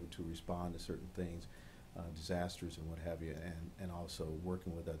when we're able to respond to certain things, disasters and what have you, and also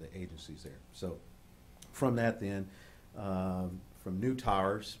working with other agencies there. So from that then, from new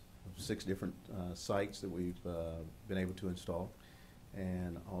towers, 6 different sites that we've been able to install,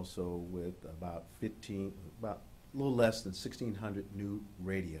 and also with about a little less than 1,600 new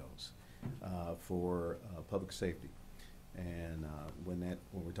radios for public safety. And when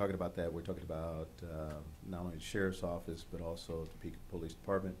we're talking about that, we're talking about not only the Sheriff's Office, but also Topeka Police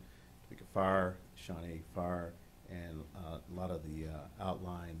Department, Topeka Fire, Shawnee Fire, and a lot of the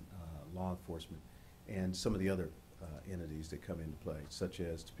outlying law enforcement, and some of the other entities that come into play, such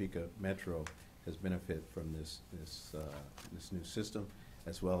as Topeka Metro has benefited from this new system,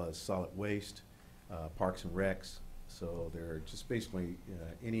 as well as solid waste, parks and recs. So they're just basically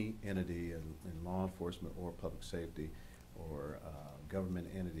any entity in law enforcement or public safety or government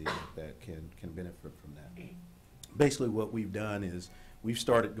entity that can benefit from that. Basically what we've done is we've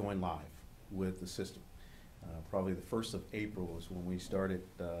started going live with the system. Probably the 1st of April was when we started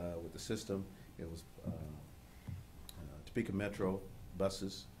with the system. It was Topeka Metro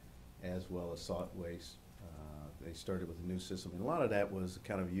buses as well as solid waste. They started with a new system, and a lot of that was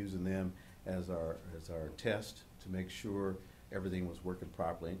kind of using them as our test to make sure everything was working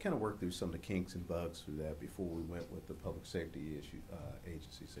properly, and kind of work through some of the kinks and bugs through that before we went with the public safety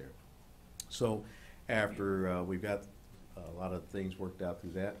agencies there. So after we got a lot of things worked out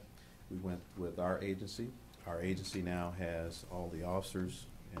through that. We went with our agency. Our agency now has all the officers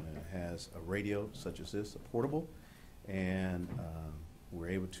and it has a radio such as this, a portable, and we're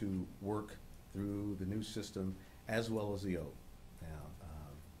able to work through the new system as well as the old. Now,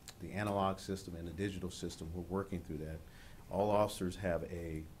 the analog system and the digital system, we're working through that. All officers have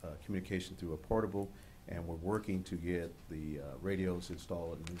a communication through a portable, and we're working to get the radios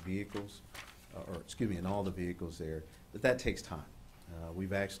installed in new vehicles, in all the vehicles there. But that takes time.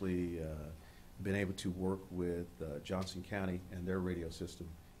 We've actually been able to work with Johnson County and their radio system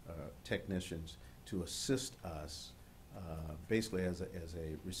technicians to assist us, basically as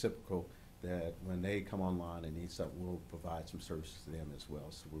a reciprocal, that when they come online and need something, we'll provide some services to them as well.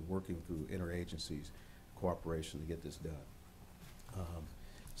 So we're working through interagencies cooperation to get this done.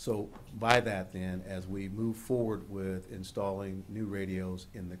 So by that then, as we move forward with installing new radios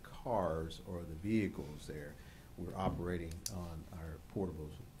in the cars or the vehicles there, we're operating on our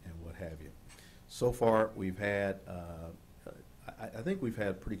portables and what have you. So far, we've had, I think we've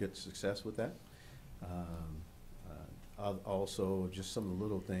had pretty good success with that. Also, just some of the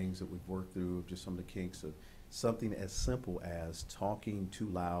little things that we've worked through, just some of the kinks of something as simple as talking too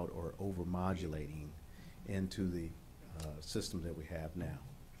loud or over-modulating into the system that we have now.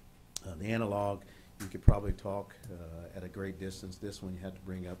 The analog, you could probably talk at a great distance. This one you have to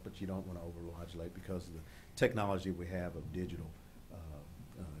bring up, but you don't want to over-modulate because of the technology we have of digital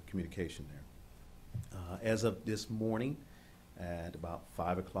communication there. As of this morning, at about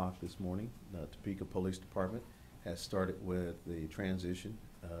 5 o'clock this morning, the Topeka Police Department has started with the transition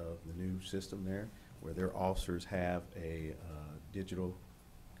of the new system there, where their officers have a digital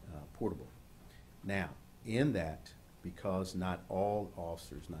portable. Now, in that, because not all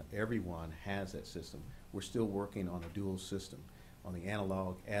officers, not everyone has that system, we're still working on a dual system, on the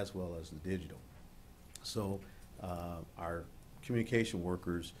analog as well as the digital. So our communication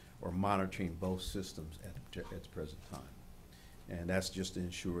workers are monitoring both systems at the present time. And that's just to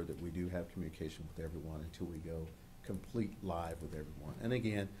ensure that we do have communication with everyone until we go complete live with everyone. And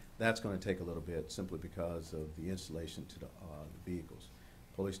again, that's going to take a little bit simply because of the installation to the vehicles.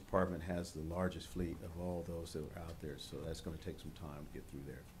 Police Department has the largest fleet of all those that are out there, so that's going to take some time to get through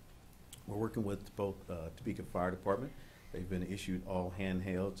there. We're working with both Topeka Fire Department. They've been issued all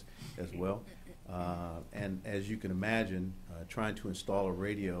handhelds as well. And as you can imagine, trying to install a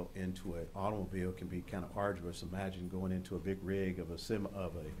radio into an automobile can be kind of arduous. Imagine going into a big rig of a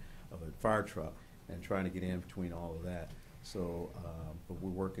fire truck and trying to get in between all of that. So, but we're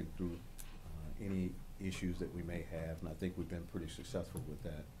working through any issues that we may have, and I think we've been pretty successful with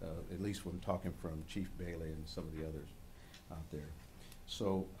that, at least when talking from Chief Bailey and some of the others out there.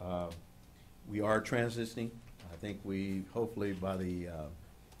 So we are transitioning. I think we, hopefully by the,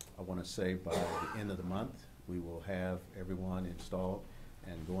 I want to say by the end of the month, we will have everyone installed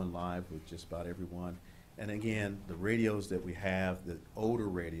and going live with just about everyone. And again, the radios that we have, the older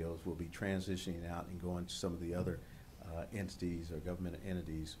radios, will be transitioning out and going to some of the other entities or government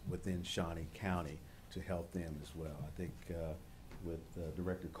entities within Shawnee County to help them as well. I think with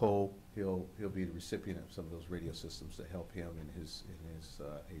Director Cole, he'll be the recipient of some of those radio systems to help him in his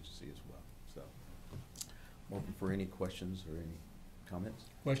agency as well. So, I'm open for any questions or any comments.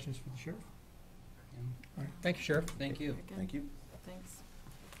 Questions for the sheriff? All right. Thank you, Sheriff. Thank you. Thank you. Thanks.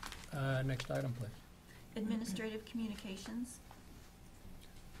 Next item, please. Administrative communications.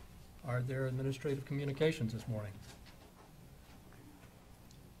 Are there administrative communications this morning?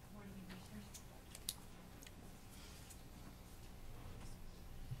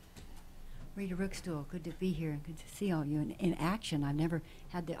 Rita Rookstool, good to be here and good to see all you in action. I've never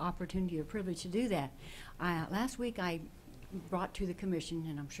had the opportunity or privilege to do that. Last week I brought to the commission,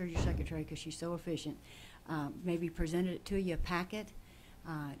 and I'm sure your secretary, because she's so efficient, maybe presented it to you, a packet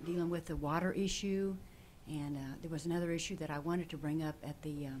dealing with the water issue, and there was another issue that I wanted to bring up at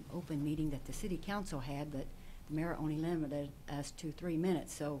the open meeting that the city council had, but the mayor only limited us to 3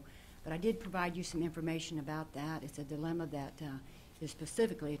 minutes. So, but I did provide you some information about that. It's a dilemma that is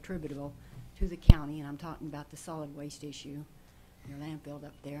specifically attributable to the county, and I'm talking about the solid waste issue, your landfill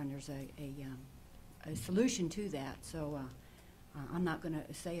up there, and there's a solution to that. So I'm not going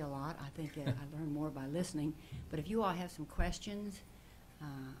to say a lot. I think I learn more by listening. But if you all have some questions,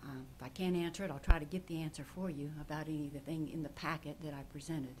 if I can't answer it, I'll try to get the answer for you about anything in the packet that I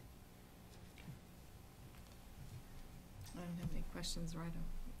presented. I don't have any questions right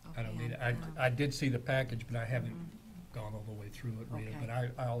off. I don't need it. I did see the package, but I haven't gone all the way through it, Rita. Okay.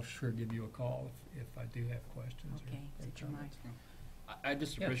 But I'll sure give you a call if I do have questions. Okay, or is it your comments. I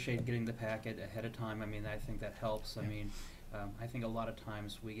just Yeah. appreciate getting the packet ahead of time. I mean, I think that helps. I Yeah. mean, I think a lot of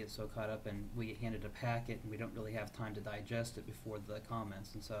times we get so caught up and we get handed a packet and we don't really have time to digest it before the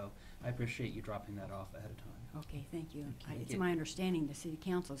comments. And so I appreciate you dropping that off ahead of time. Okay, thank you. Thank It's you. my understanding the city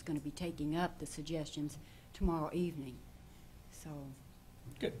council is going to be taking up the suggestions tomorrow evening. So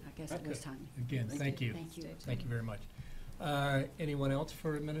Good. I guess it was Okay. time. Again, thank you. Thank you. Thank you very much. Anyone else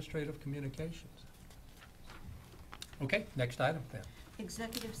for administrative communications? Okay, next item then.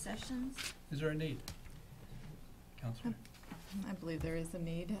 Executive sessions. Is there a need? Councilman? I believe there is a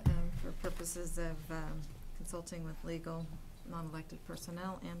need for purposes of consulting with legal, non-elected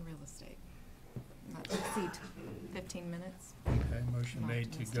personnel, and real estate. Not to exceed 15 minutes. Okay, motion I'm made to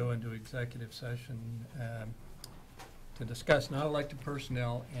optimistic. go into executive session to discuss non-elected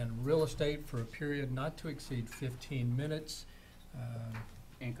personnel and real estate for a period not to exceed 15 minutes.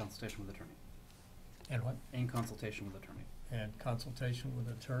 And consultation with attorney. And what? And consultation with attorney. And consultation with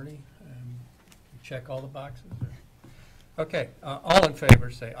attorney. Check all the boxes there. Okay, all in favor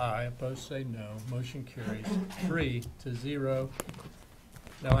say aye, opposed say no. Motion carries 3-0.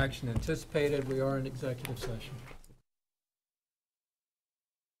 No action anticipated. We are in executive session.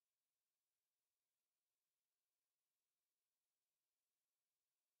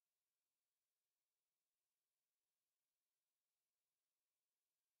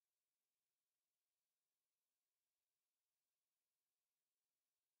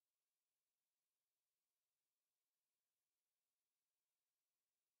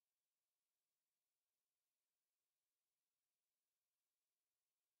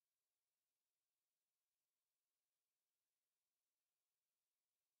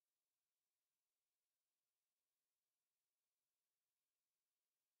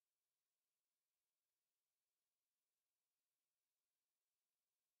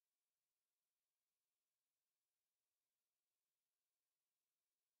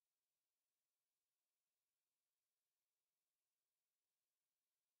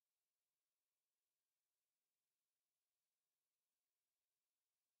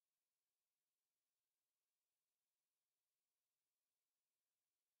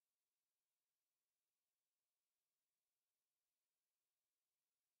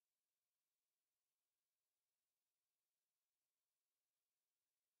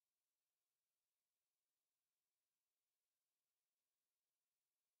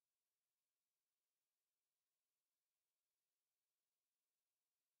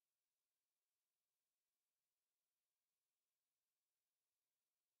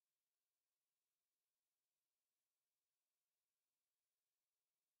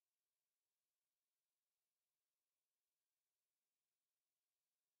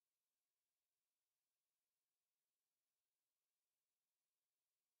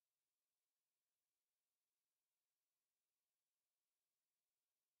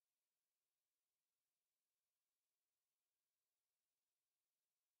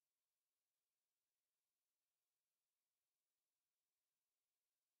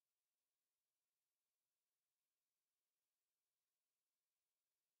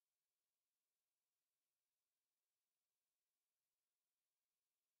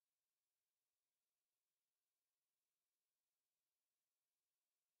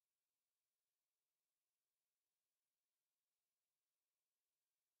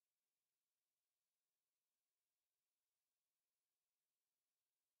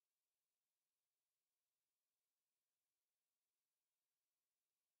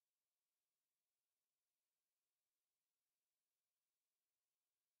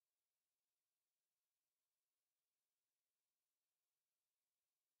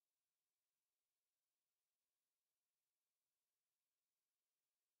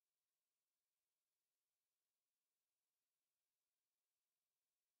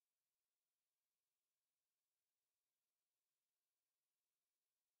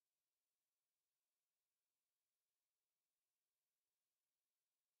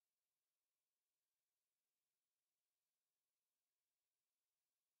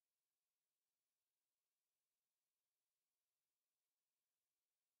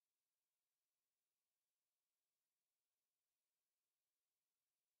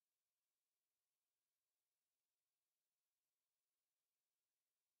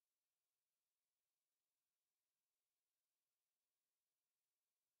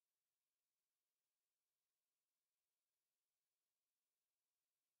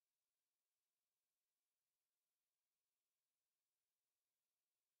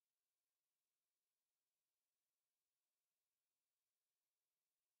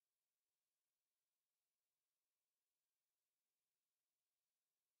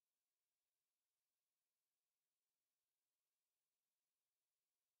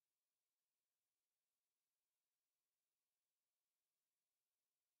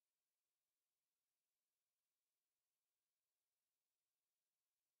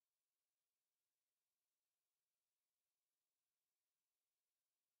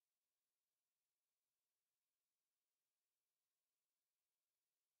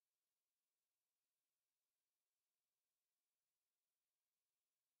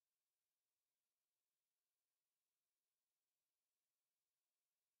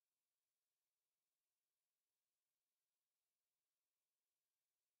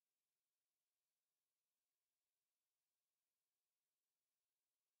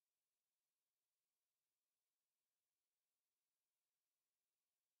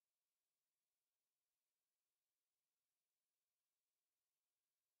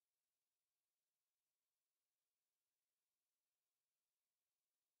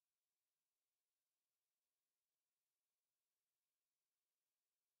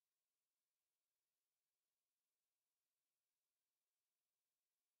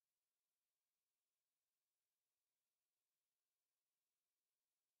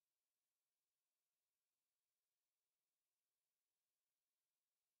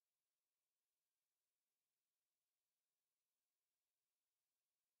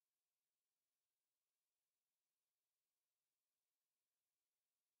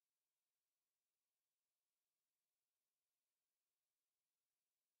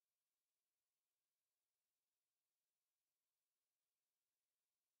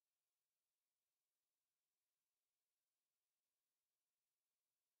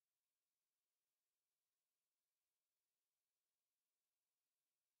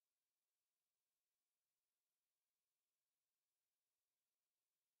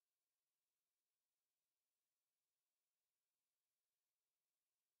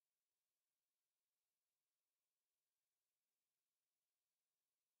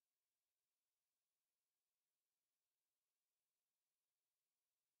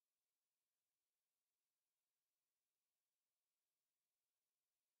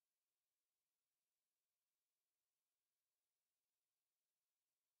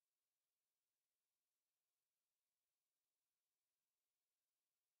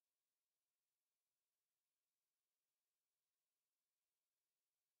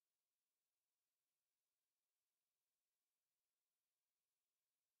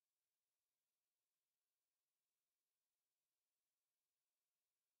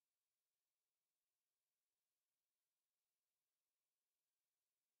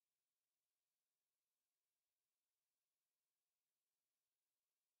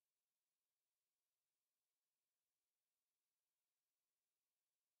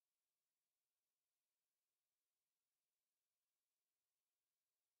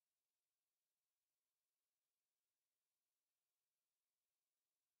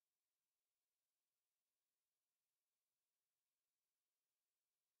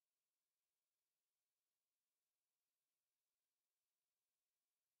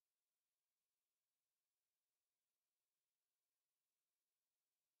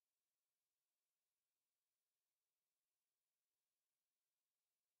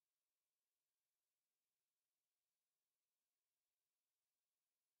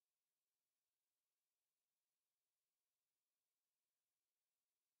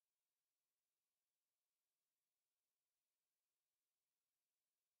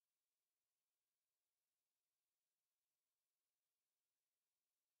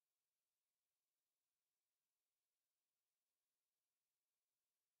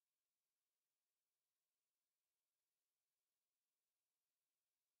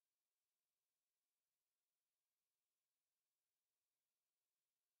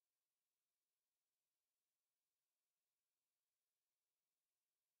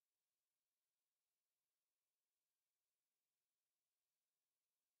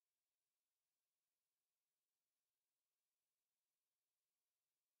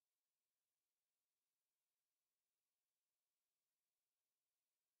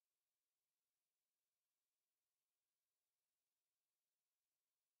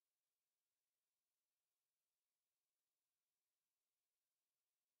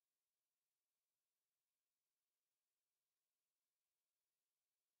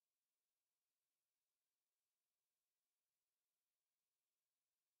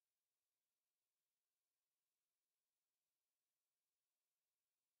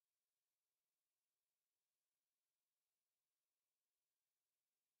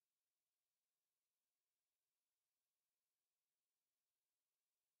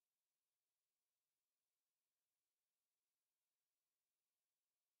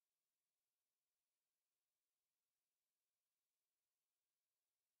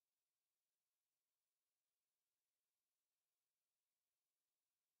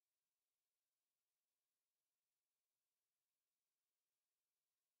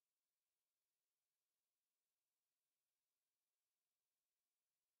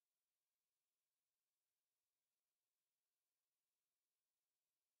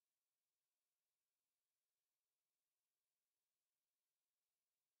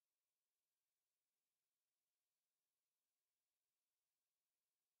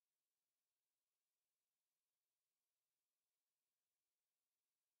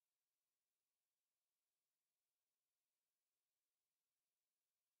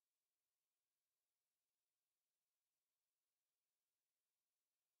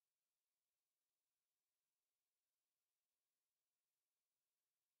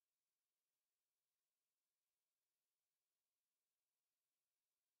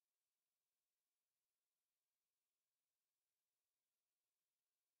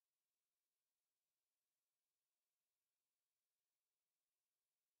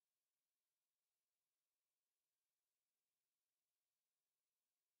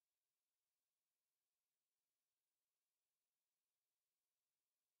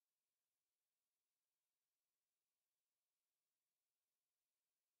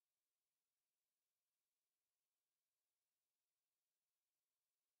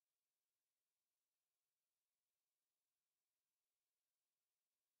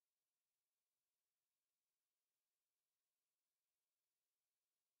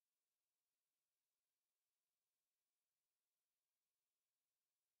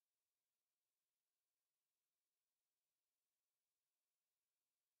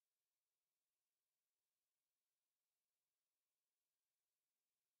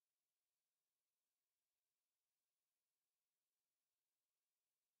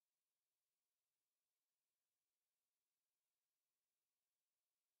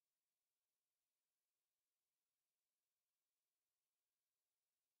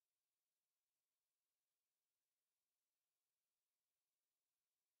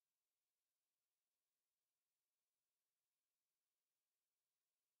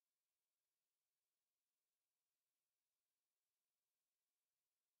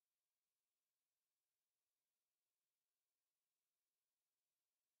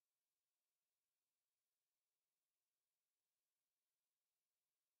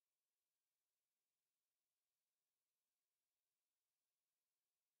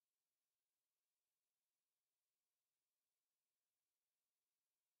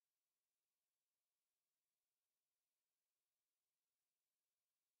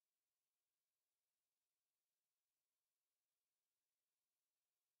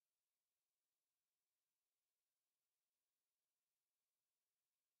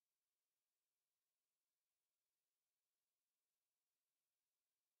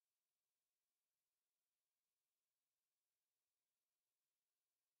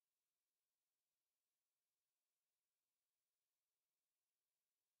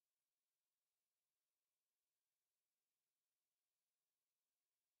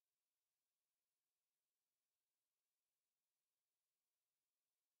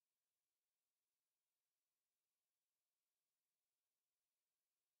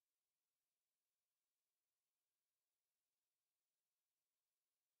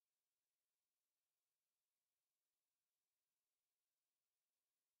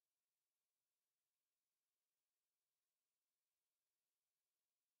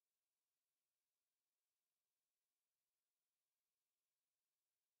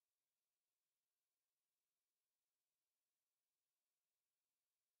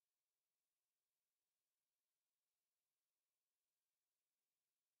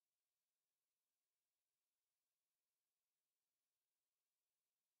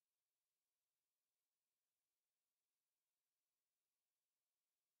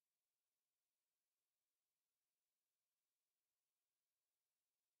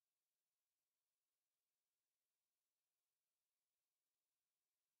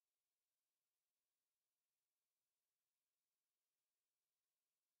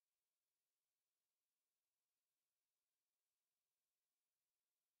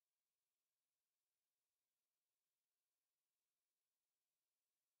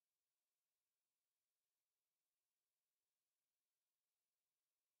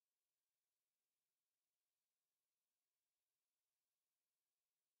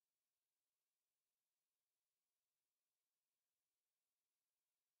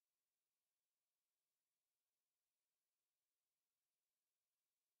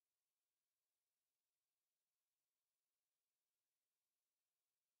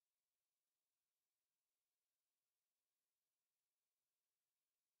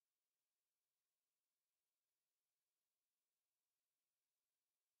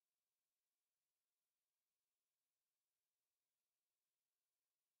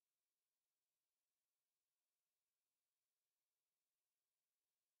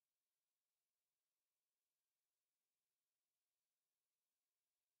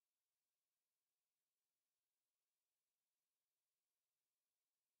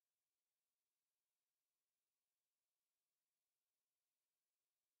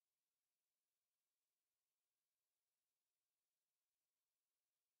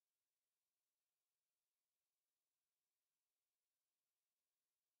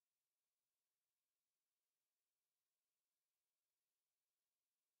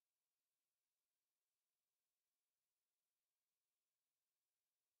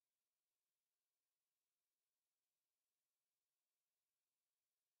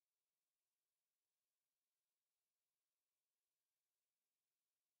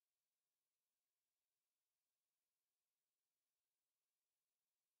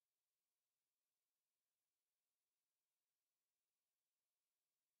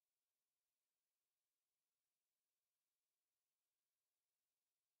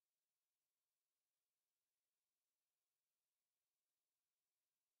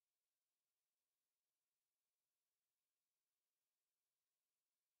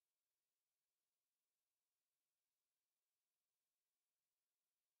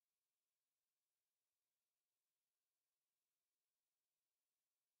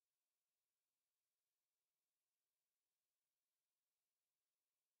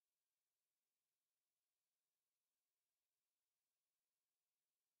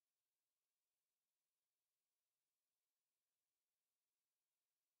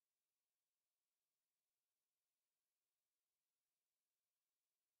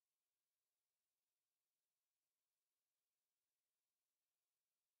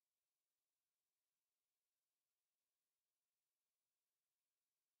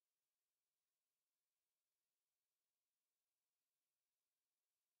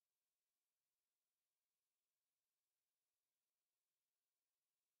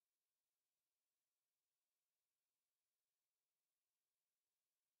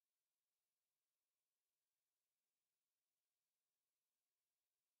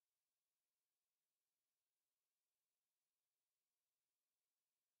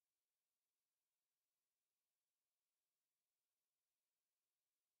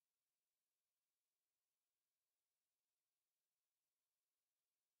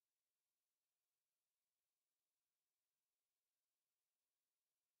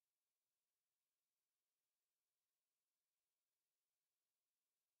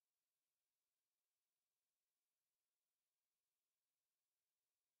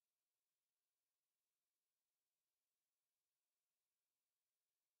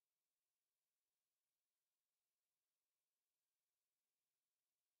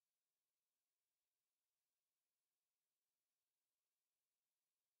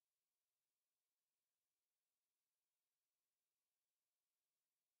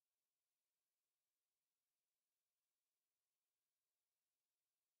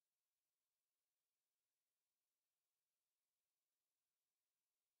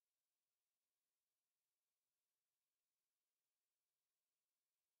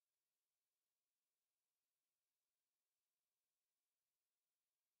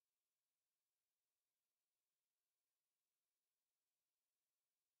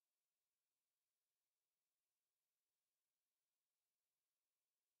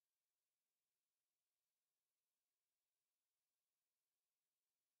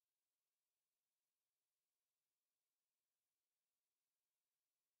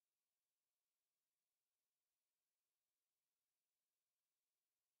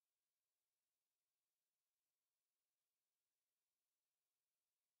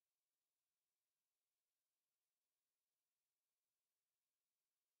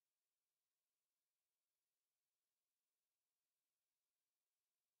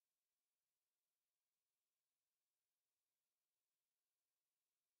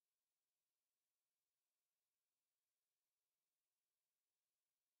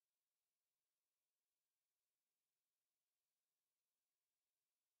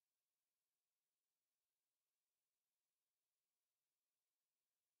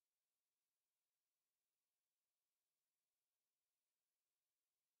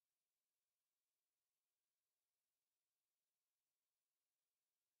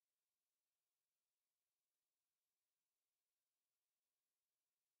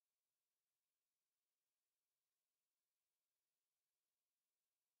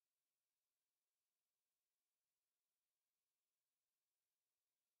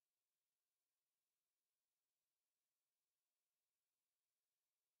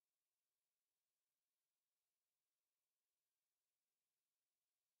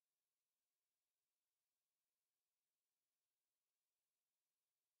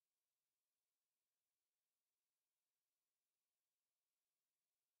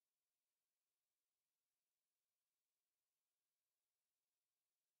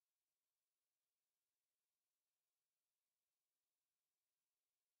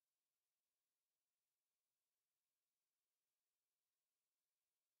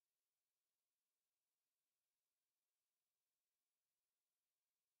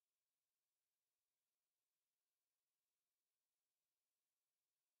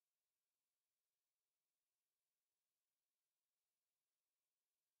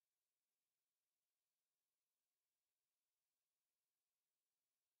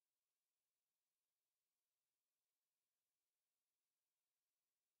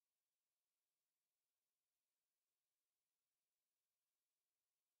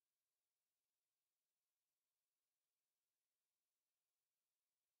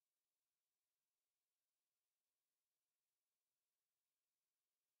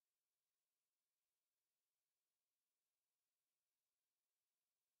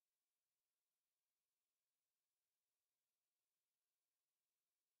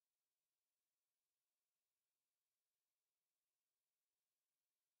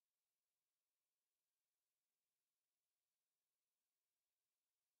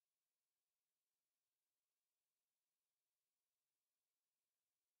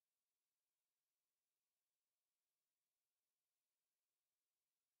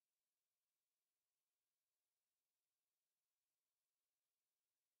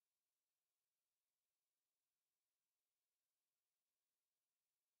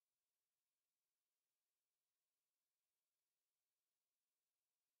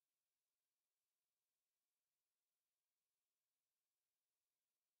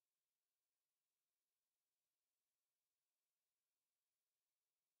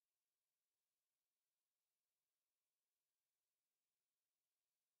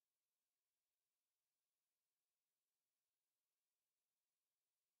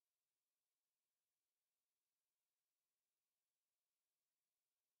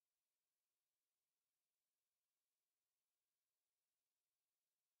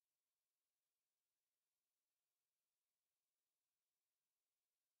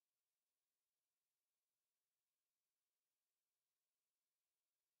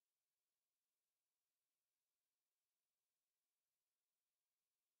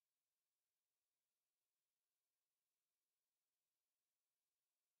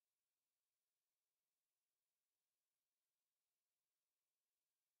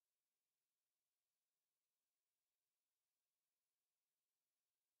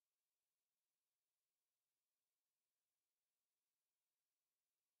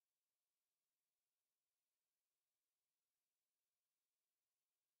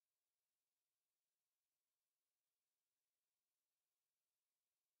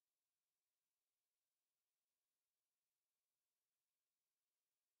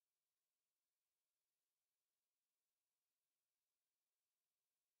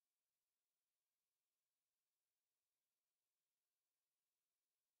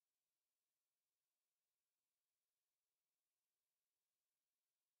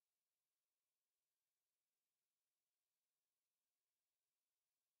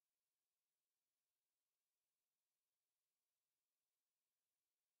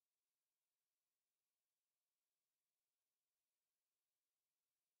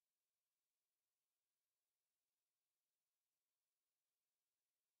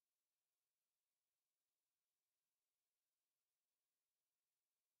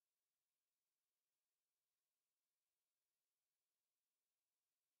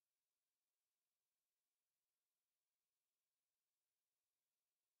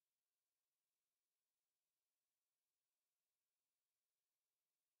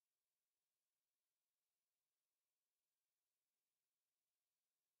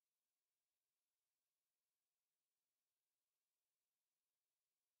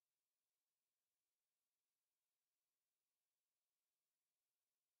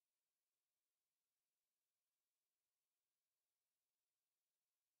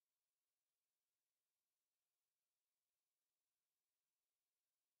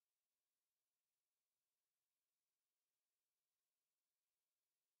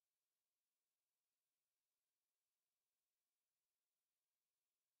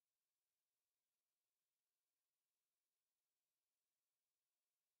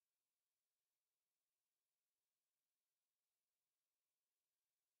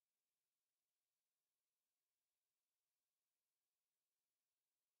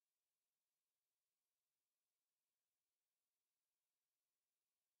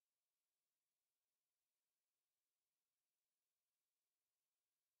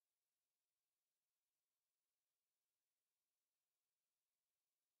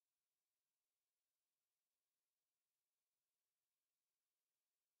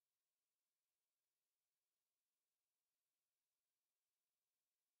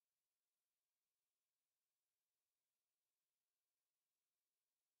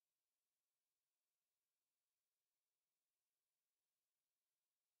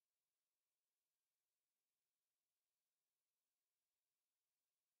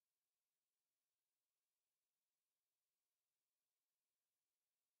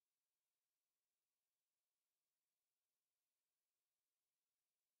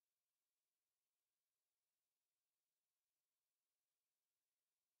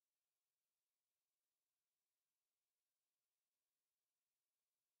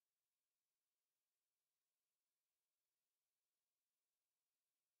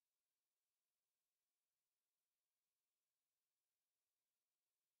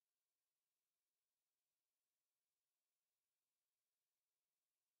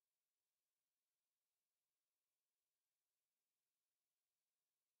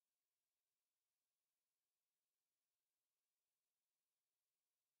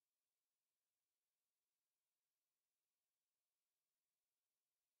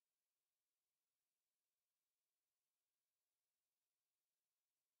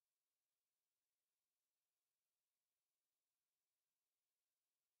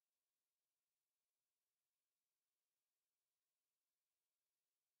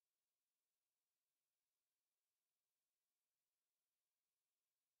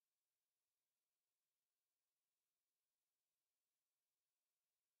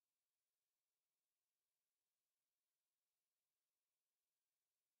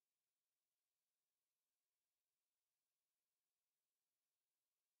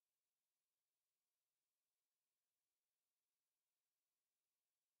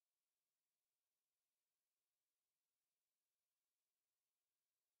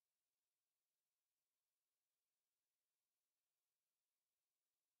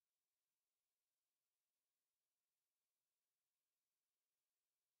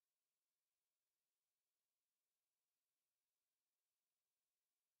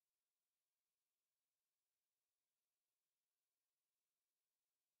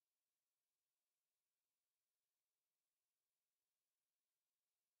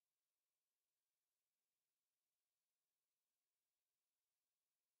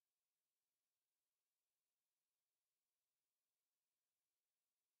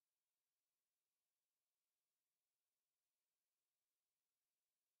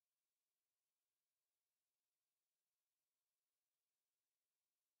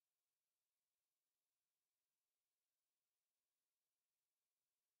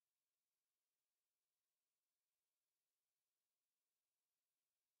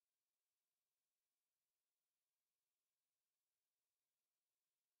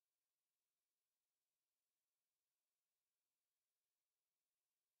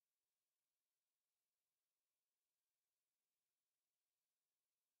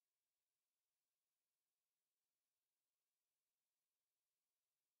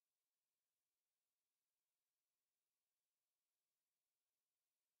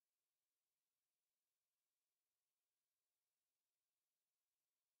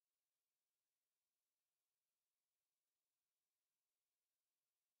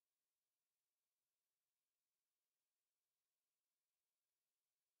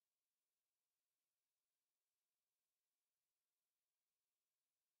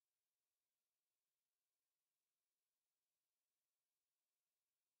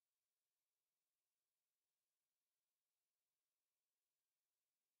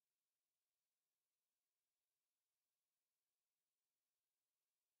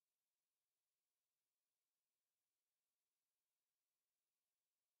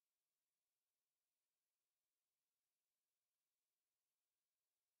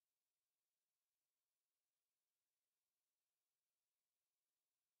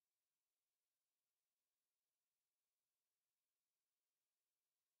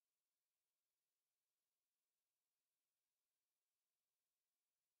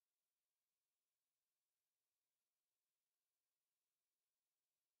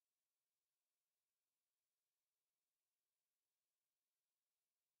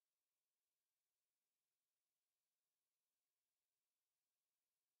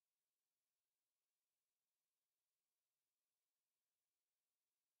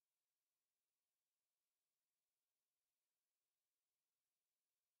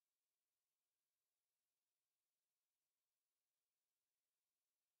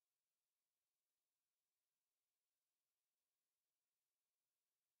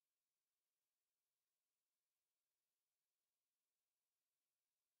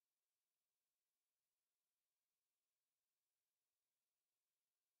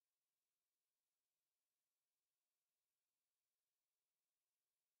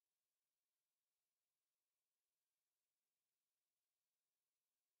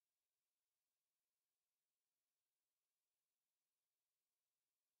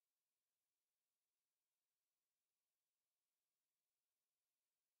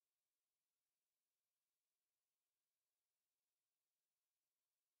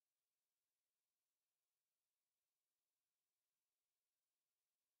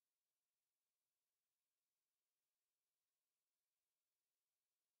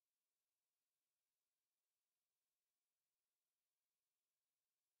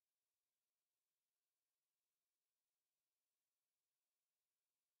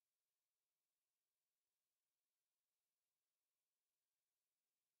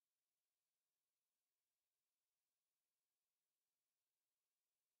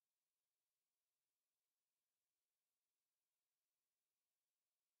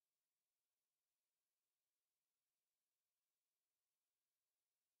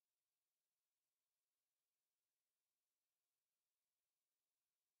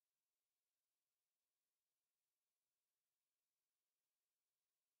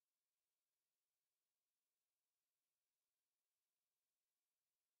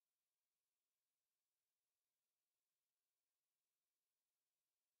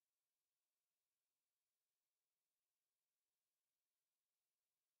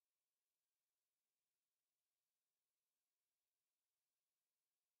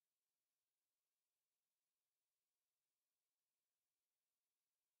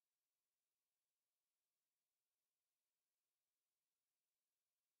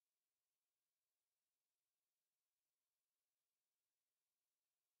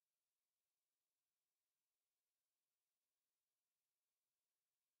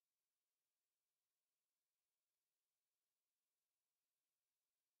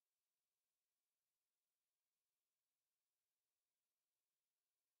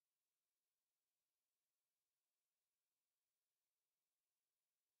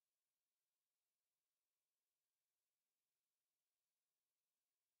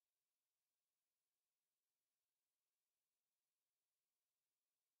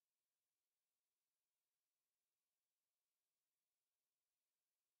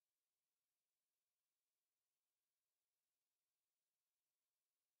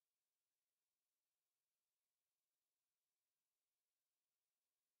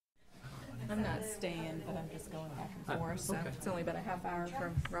 staying, but I'm just going back and Ah, forth, so okay. it's only about a half hour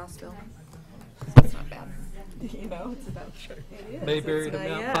from Rossville. So it's not bad. You know, it's about, it is. May It's bury the not-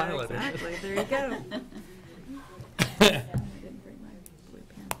 Mount yeah, Pilot, isn't it? exactly, there you go. I didn't bring my blue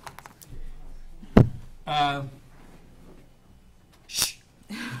pen.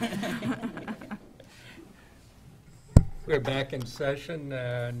 We're back in session.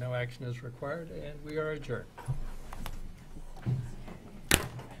 No action is required, and we are adjourned.